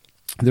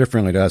 They're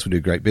friendly to us. We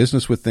do great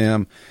business with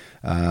them,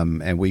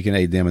 and we can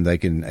aid them, and they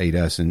can aid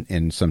us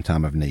in some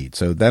time of need.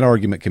 So that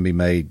argument can be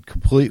made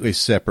completely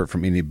separate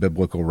from any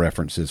biblical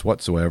references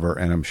whatsoever,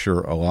 and I'm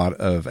sure a lot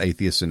of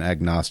atheists and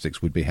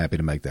agnostics would be happy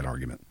to make that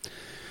argument.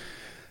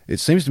 It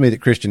seems to me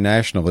that Christian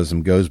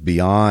nationalism goes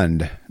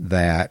beyond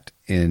that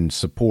in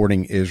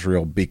supporting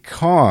Israel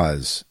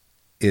because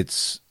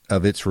it's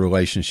of its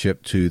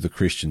relationship to the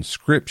Christian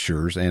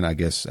scriptures, and I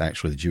guess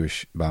actually the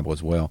Jewish Bible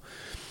as well,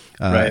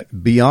 Right.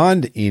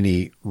 beyond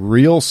any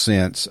real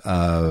sense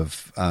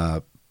of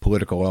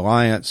political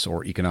alliance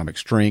or economic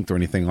strength or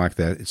anything like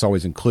that. It's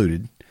always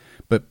included.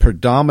 But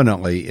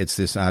predominantly, it's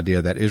this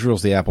idea that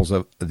Israel's the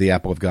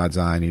apple of God's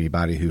eye, and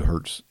anybody who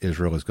hurts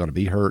Israel is going to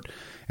be hurt.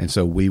 And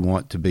so we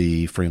want to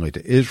be friendly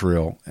to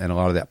Israel, and a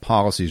lot of that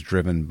policy is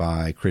driven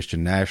by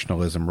Christian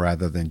nationalism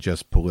rather than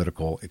just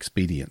political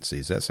expediency.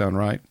 Does that sound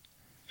right?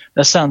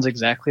 That sounds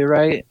exactly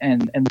right,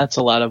 and that's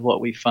a lot of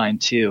what we find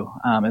too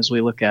as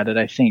we look at it.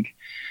 I think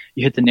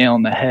you hit the nail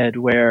on the head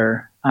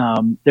where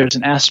there's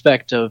an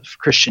aspect of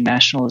Christian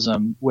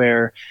nationalism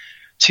where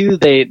two,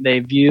 they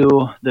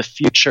view the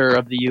future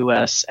of the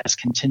U.S. as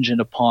contingent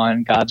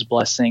upon God's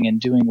blessing and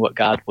doing what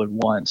God would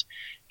want.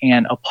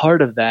 And a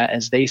part of that,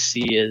 as they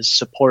see, is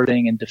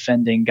supporting and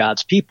defending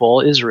God's people,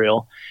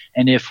 Israel.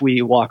 And if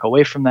we walk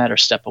away from that or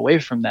step away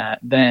from that,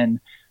 then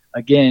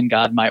again,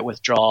 God might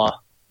withdraw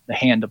the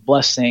hand of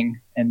blessing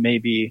and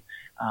maybe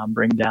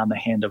bring down the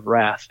hand of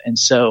wrath. And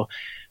so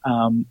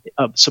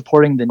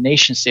supporting the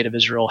nation state of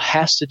Israel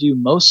has to do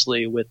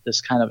mostly with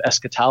this kind of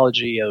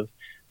eschatology of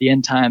the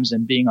end times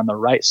and being on the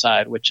right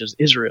side, which is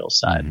Israel's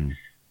side. Mm-hmm.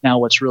 Now,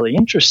 what's really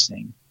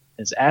interesting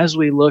is as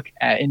we look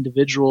at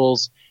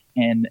individuals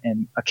and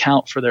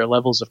account for their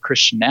levels of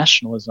Christian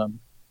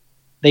nationalism,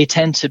 they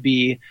tend to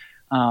be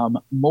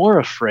more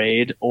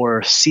afraid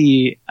or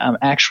see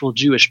actual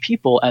Jewish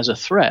people as a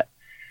threat.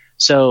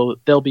 So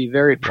they'll be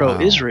very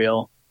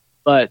pro-Israel,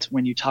 but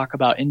when you talk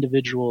about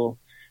individual,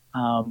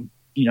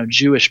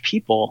 Jewish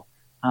people,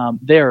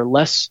 they are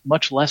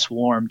much less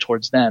warm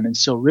towards them. And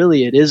so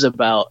really it is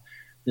about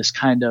this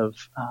kind of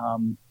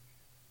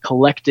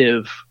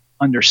collective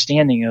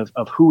understanding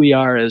of who we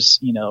are as,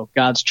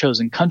 God's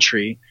chosen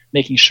country,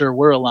 making sure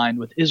we're aligned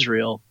with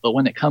Israel. But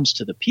when it comes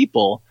to the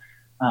people,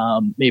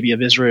 maybe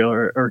of Israel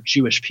or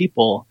Jewish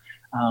people,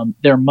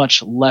 they're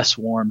much less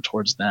warm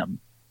towards them.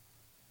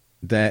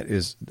 That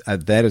is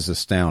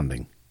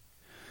astounding.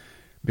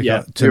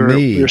 Because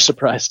we were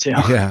surprised too.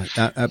 Yeah,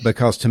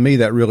 because to me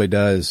that really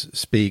does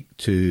speak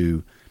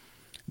to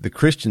the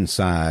Christian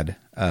side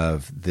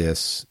of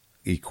this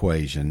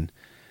equation,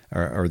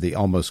 or the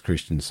almost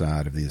Christian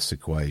side of this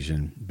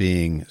equation,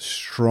 being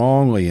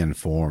strongly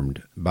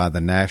informed by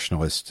the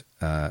nationalist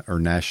or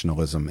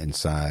nationalism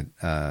side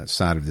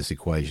of this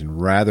equation,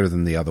 rather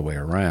than the other way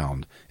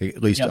around.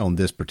 At least on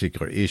this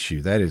particular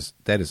issue, that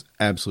is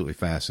absolutely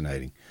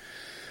fascinating.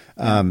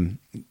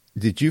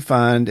 Did you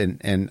find,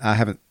 and I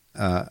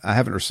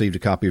haven't received a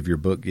copy of your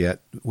book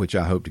yet, which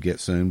I hope to get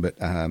soon, but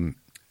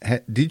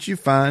did you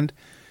find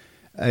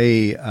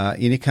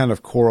any kind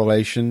of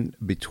correlation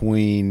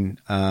between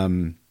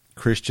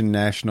Christian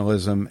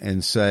nationalism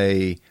and,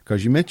 say,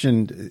 because you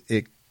mentioned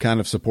it kind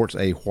of supports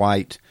a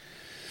white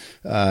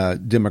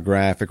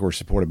demographic or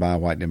supported by a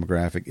white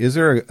demographic. Is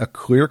there a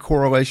clear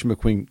correlation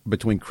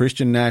between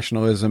Christian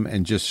nationalism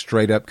and just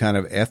straight up kind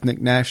of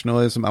ethnic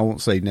nationalism? I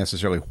won't say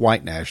necessarily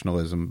white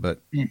nationalism,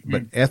 but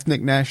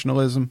ethnic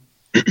nationalism?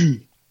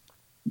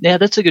 Yeah,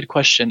 that's a good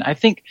question. I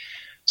think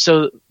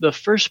so. The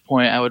first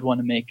point I would want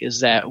to make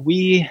is that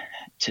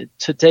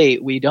to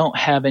date, we don't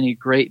have any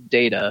great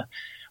data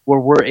where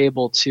we're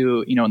able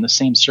to, in the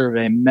same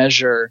survey,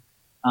 measure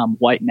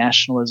white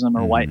nationalism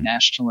or white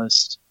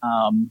nationalist,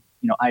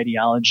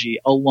 ideology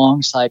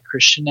alongside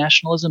Christian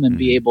nationalism and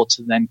be able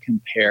to then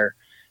compare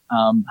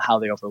how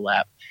they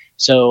overlap.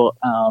 So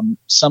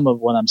some of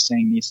what I'm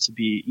saying needs to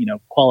be,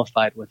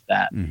 qualified with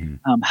that.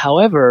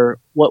 However,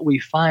 what we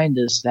find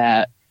is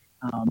that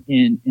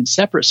in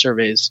separate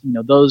surveys,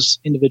 those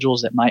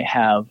individuals that might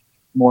have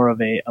more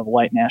of a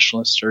white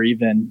nationalist or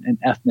even an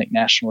ethnic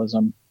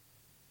nationalism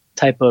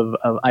type of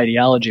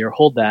ideology or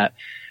hold that,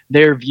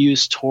 their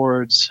views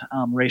towards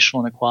racial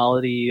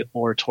inequality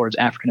or towards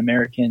African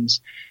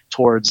Americans,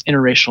 towards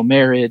interracial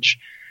marriage,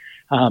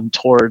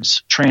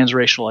 towards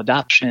transracial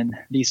adoption,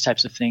 these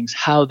types of things,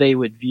 how they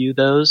would view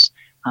those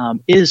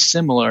is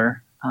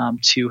similar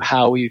to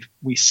how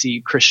we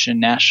see Christian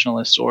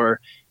nationalists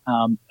or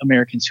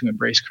Americans who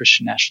embrace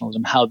Christian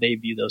nationalism, how they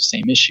view those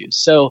same issues.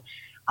 So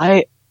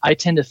I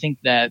tend to think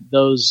that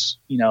those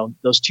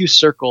two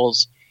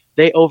circles,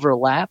 they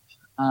overlap,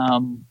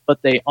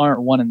 but they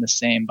aren't one and the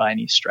same by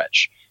any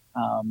stretch.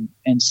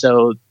 And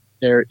so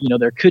there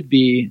could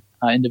be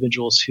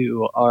individuals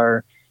who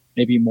are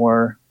maybe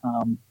more,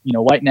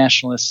 white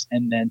nationalists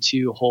and then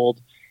to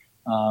hold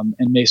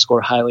and may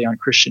score highly on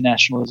Christian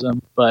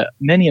nationalism. But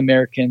many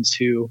Americans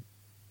who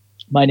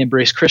might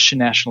embrace Christian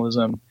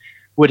nationalism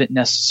wouldn't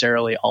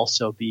necessarily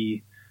also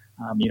be,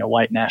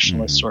 white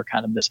nationalists or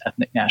kind of this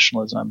ethnic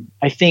nationalism.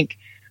 I think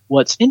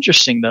what's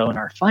interesting, though, in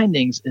our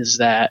findings is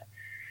that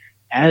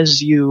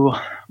as you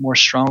more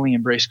strongly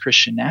embrace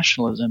Christian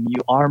nationalism,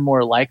 you are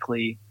more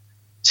likely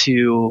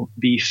to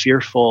be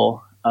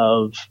fearful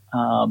of,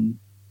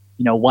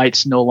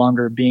 whites no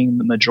longer being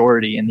the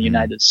majority in the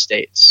United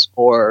States,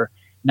 or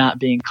not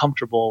being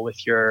comfortable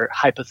with your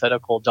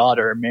hypothetical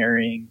daughter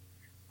marrying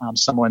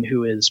someone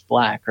who is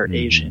Black or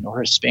Asian or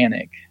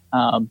Hispanic.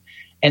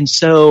 And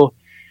so,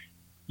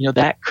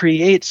 that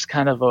creates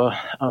kind of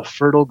a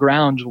fertile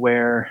ground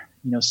where,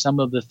 some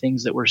of the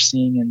things that we're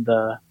seeing in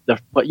the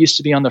what used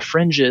to be on the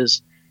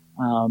fringes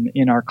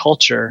in our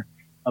culture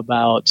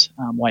about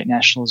white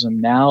nationalism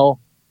now,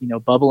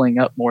 bubbling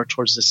up more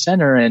towards the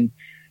center. And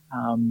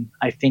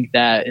I think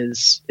that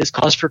is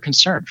cause for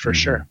concern for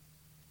sure.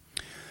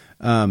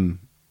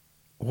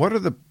 What are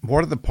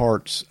the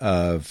parts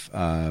of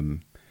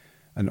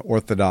an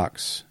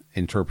Orthodox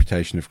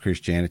interpretation of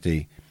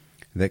Christianity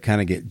that kind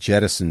of get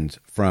jettisoned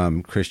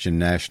from Christian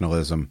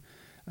nationalism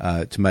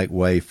to make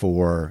way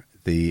for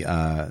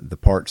the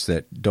parts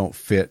that don't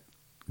fit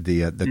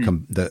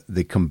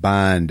the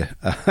combined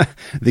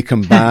the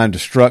combined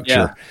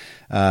structure?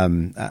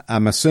 Yeah.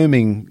 I'm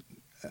assuming,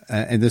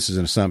 and this is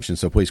an assumption,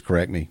 so please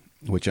correct me,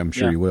 which I'm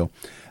sure you will,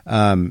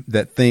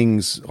 that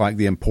things like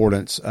the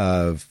importance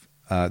of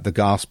the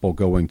gospel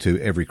going to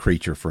every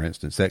creature, for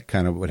instance, that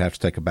kind of would have to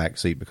take a back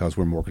seat because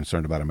we're more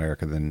concerned about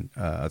America than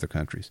other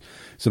countries.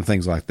 Some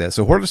things like that.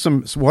 So what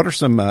are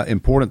some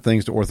important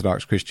things to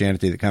Orthodox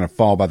Christianity that kind of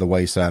fall by the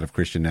wayside of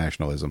Christian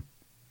nationalism?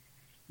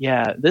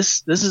 Yeah,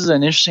 this is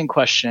an interesting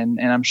question,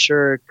 and I'm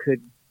sure it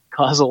could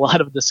cause a lot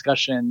of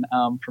discussion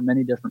from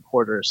many different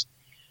quarters.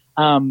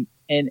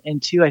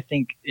 And two, I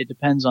think it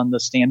depends on the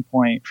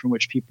standpoint from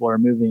which people are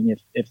moving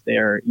if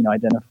they're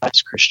identify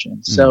as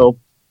Christians. Mm. So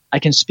I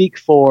can speak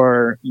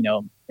for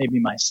maybe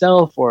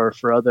myself or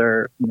for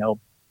other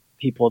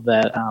people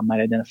that might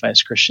identify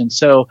as Christians.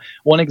 So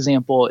one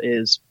example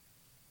is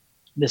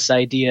this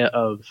idea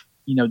of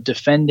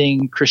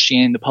defending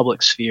Christianity in the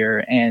public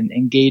sphere and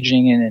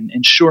engaging in and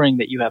ensuring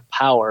that you have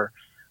power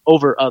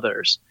over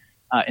others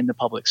in the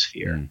public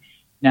sphere. Mm.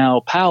 Now,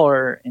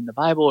 power in the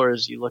Bible, or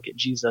as you look at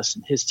Jesus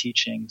and his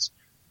teachings,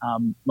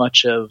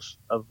 much of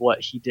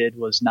what he did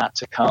was not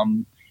to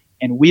come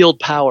and wield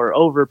power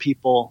over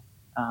people,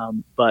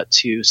 but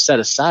to set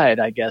aside,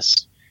 I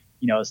guess,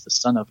 as the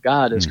Son of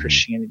God, as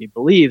Christianity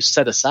believes,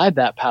 set aside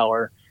that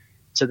power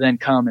to then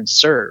come and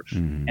serve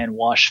and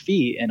wash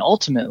feet and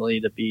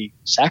ultimately to be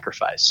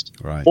sacrificed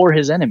for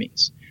his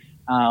enemies.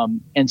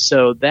 And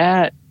so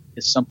that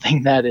is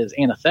something that is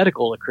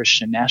antithetical to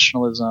Christian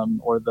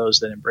nationalism or those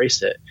that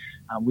embrace it.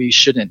 We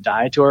shouldn't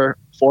die for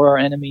our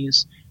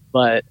enemies,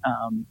 but,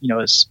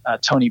 as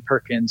Tony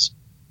Perkins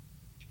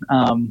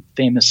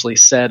famously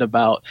said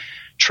about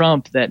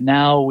Trump, that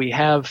now we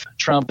have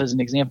Trump as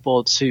an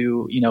example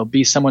to,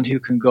 be someone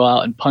who can go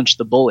out and punch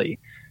the bully,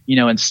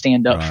 and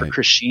stand up for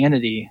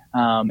Christianity.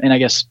 And I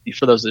guess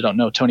for those that don't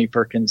know, Tony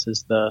Perkins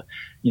is the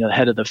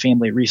head of the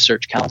Family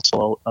Research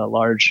Council, a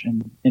large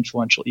and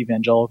influential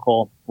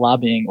evangelical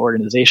lobbying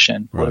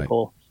organization,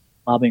 political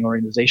lobbying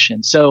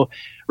organization. So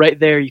right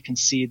there, you can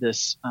see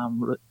this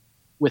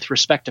with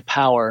respect to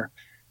power.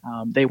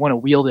 They want to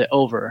wield it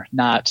over,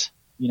 not,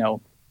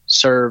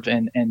 serve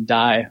and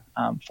die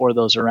for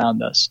those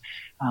around us.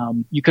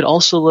 You could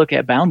also look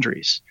at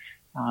boundaries.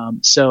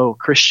 So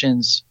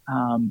Christians,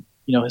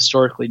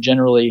 historically,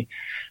 generally,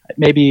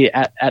 maybe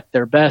at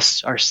their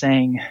best are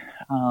saying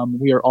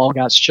we are all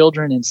God's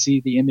children and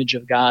see the image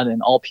of God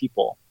in all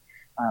people,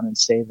 and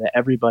say that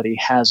everybody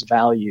has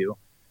value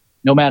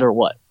no matter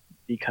what,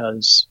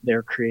 because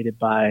they're created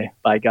by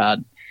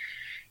God.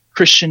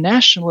 Christian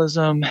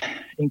nationalism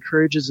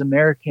encourages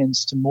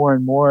Americans to more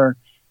and more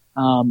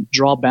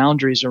draw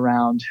boundaries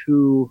around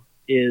who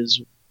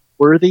is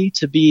worthy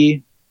to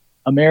be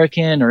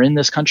American or in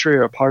this country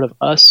or a part of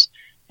us,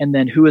 and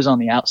then who is on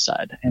the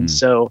outside. And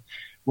so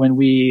when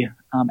we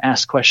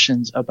ask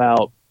questions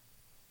about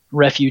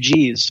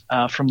refugees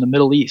from the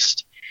Middle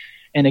East,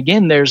 and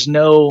again, there's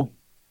no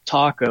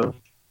talk of,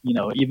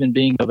 even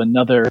being of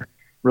another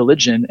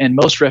religion, and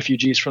most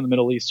refugees from the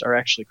Middle East are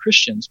actually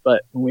Christians.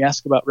 But when we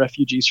ask about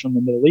refugees from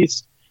the Middle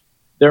East,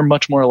 they're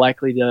much more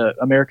likely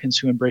Americans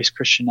who embrace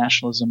Christian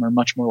nationalism are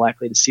much more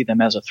likely to see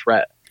them as a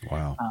threat.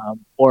 Wow.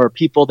 Or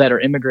people that are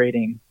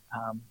immigrating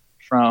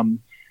from,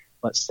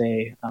 let's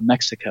say,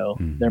 Mexico,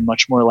 they're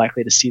much more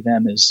likely to see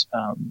them as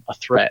a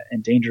threat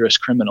and dangerous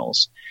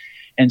criminals.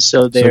 And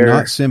so they're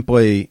not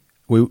simply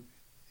we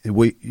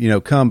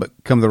come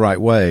the right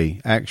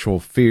way. Actual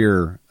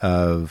fear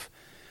of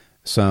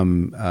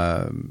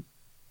some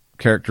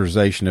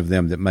characterization of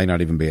them that may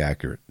not even be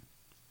accurate.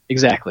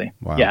 Exactly.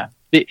 Wow. Yeah.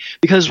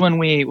 Because when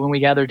we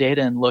gather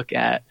data and look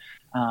at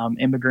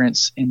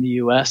immigrants in the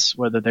U.S.,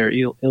 whether they're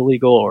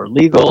illegal or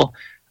legal,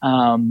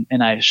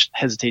 and I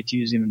hesitate to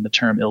use even the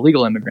term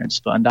illegal immigrants,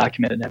 but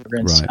undocumented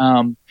immigrants,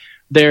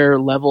 their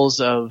levels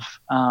of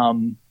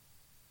the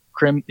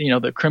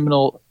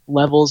criminal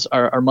levels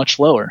are much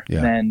lower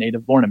than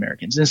native-born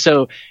Americans. And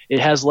so it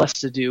has less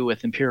to do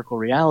with empirical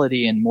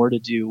reality and more to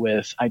do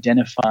with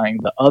identifying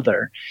the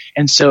other.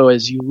 And so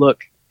as you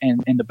look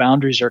and the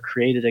boundaries are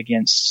created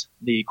against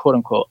the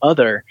quote-unquote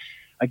other,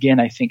 again,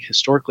 I think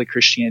historically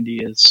Christianity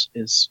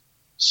is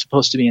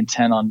supposed to be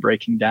intent on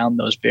breaking down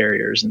those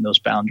barriers and those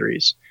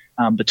boundaries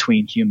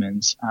between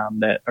humans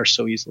that are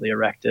so easily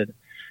erected.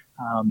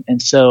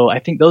 And so I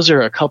think those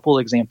are a couple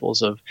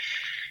examples of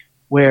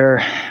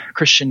where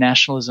Christian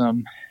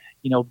nationalism,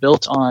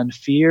 built on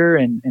fear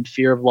and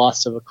fear of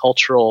loss of a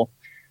cultural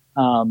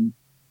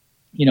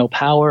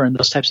power and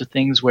those types of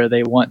things where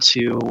they want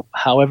to,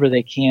 however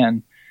they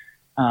can,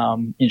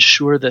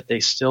 ensure that they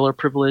still are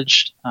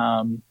privileged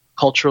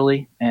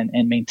culturally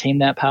and maintain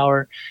that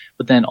power,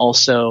 but then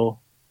also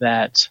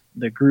that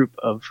the group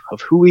of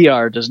who we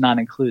are does not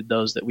include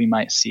those that we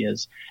might see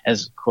as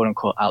quote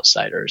unquote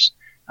outsiders.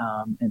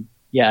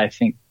 I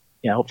think,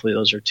 hopefully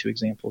those are two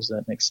examples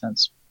that make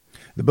sense.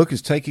 The book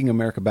is Taking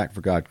America Back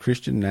for God,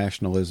 Christian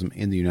Nationalism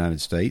in the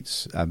United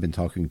States. I've been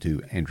talking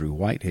to Andrew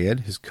Whitehead.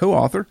 His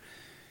co-author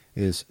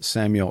is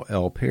Samuel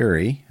L.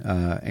 Perry.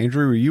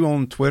 Andrew, are you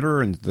on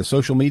Twitter and the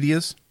social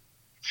medias?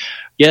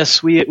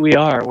 Yes, we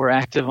are. We're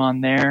active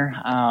on there.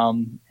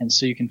 And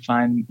so you can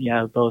find,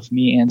 both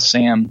me and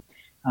Sam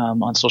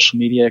on social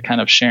media,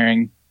 kind of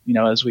sharing,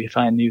 as we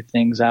find new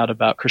things out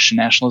about Christian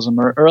nationalism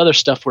or other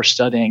stuff we're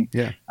studying.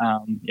 Yeah.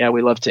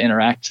 We love to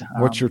interact.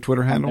 What's your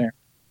Twitter handle? There.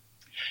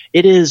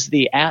 It is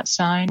the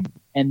 @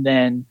 and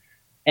then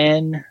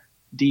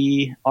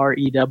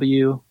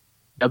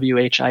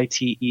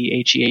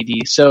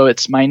NDREWWHITEHEAD. So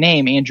it's my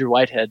name, Andrew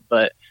Whitehead,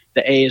 but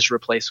the A is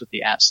replaced with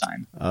the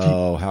 @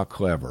 Oh, how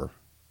clever.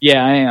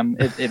 Yeah, I am.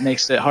 It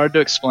makes it hard to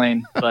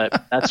explain,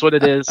 but that's what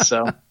it is.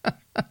 So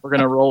we're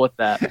going to roll with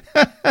that.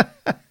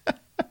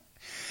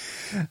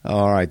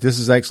 All right. This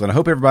is excellent. I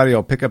hope everybody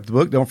will pick up the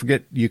book. Don't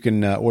forget, you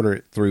can order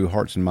it through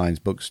Hearts and Minds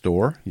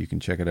bookstore. You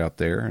can check it out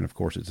there. And of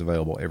course, it's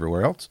available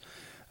everywhere else.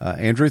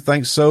 Andrew,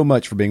 thanks so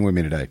much for being with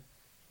me today.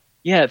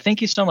 Yeah,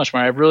 thank you so much,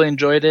 Mark. I've really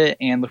enjoyed it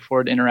and look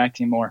forward to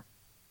interacting more.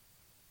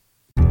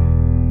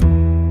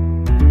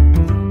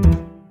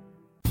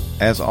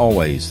 As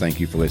always, thank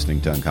you for listening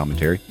to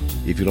Uncommentary.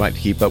 If you'd like to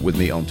keep up with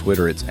me on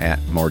Twitter, it's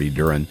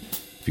 @MartyDuran.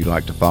 If you'd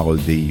like to follow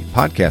the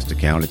podcast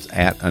account, it's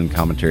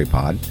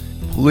 @Uncommentary_pod.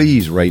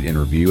 Please rate and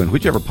review, and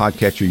whichever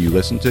podcatcher you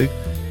listen to,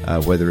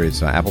 whether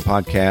it's Apple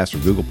Podcasts or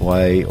Google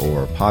Play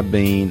or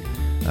Podbean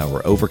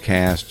or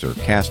Overcast or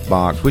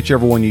CastBox,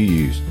 whichever one you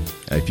use.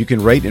 If you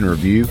can rate and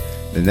review,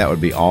 then that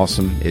would be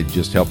awesome. It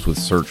just helps with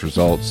search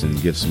results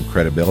and gives some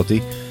credibility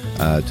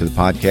to the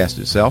podcast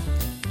itself.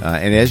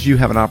 And as you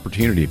have an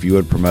opportunity, if you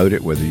would promote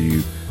it, whether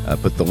you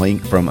put the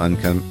link from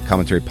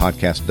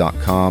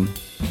uncommentarypodcast.com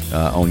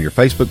on your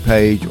Facebook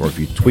page, or if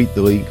you tweet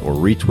the link or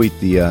retweet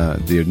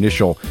the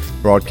initial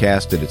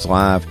broadcast that it's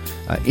live,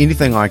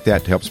 anything like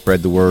that to help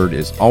spread the word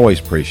is always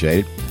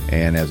appreciated.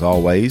 And as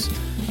always,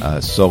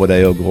 Soli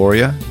Deo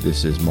Gloria.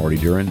 This is Marty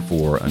Duran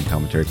for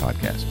Uncommentary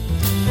Podcast.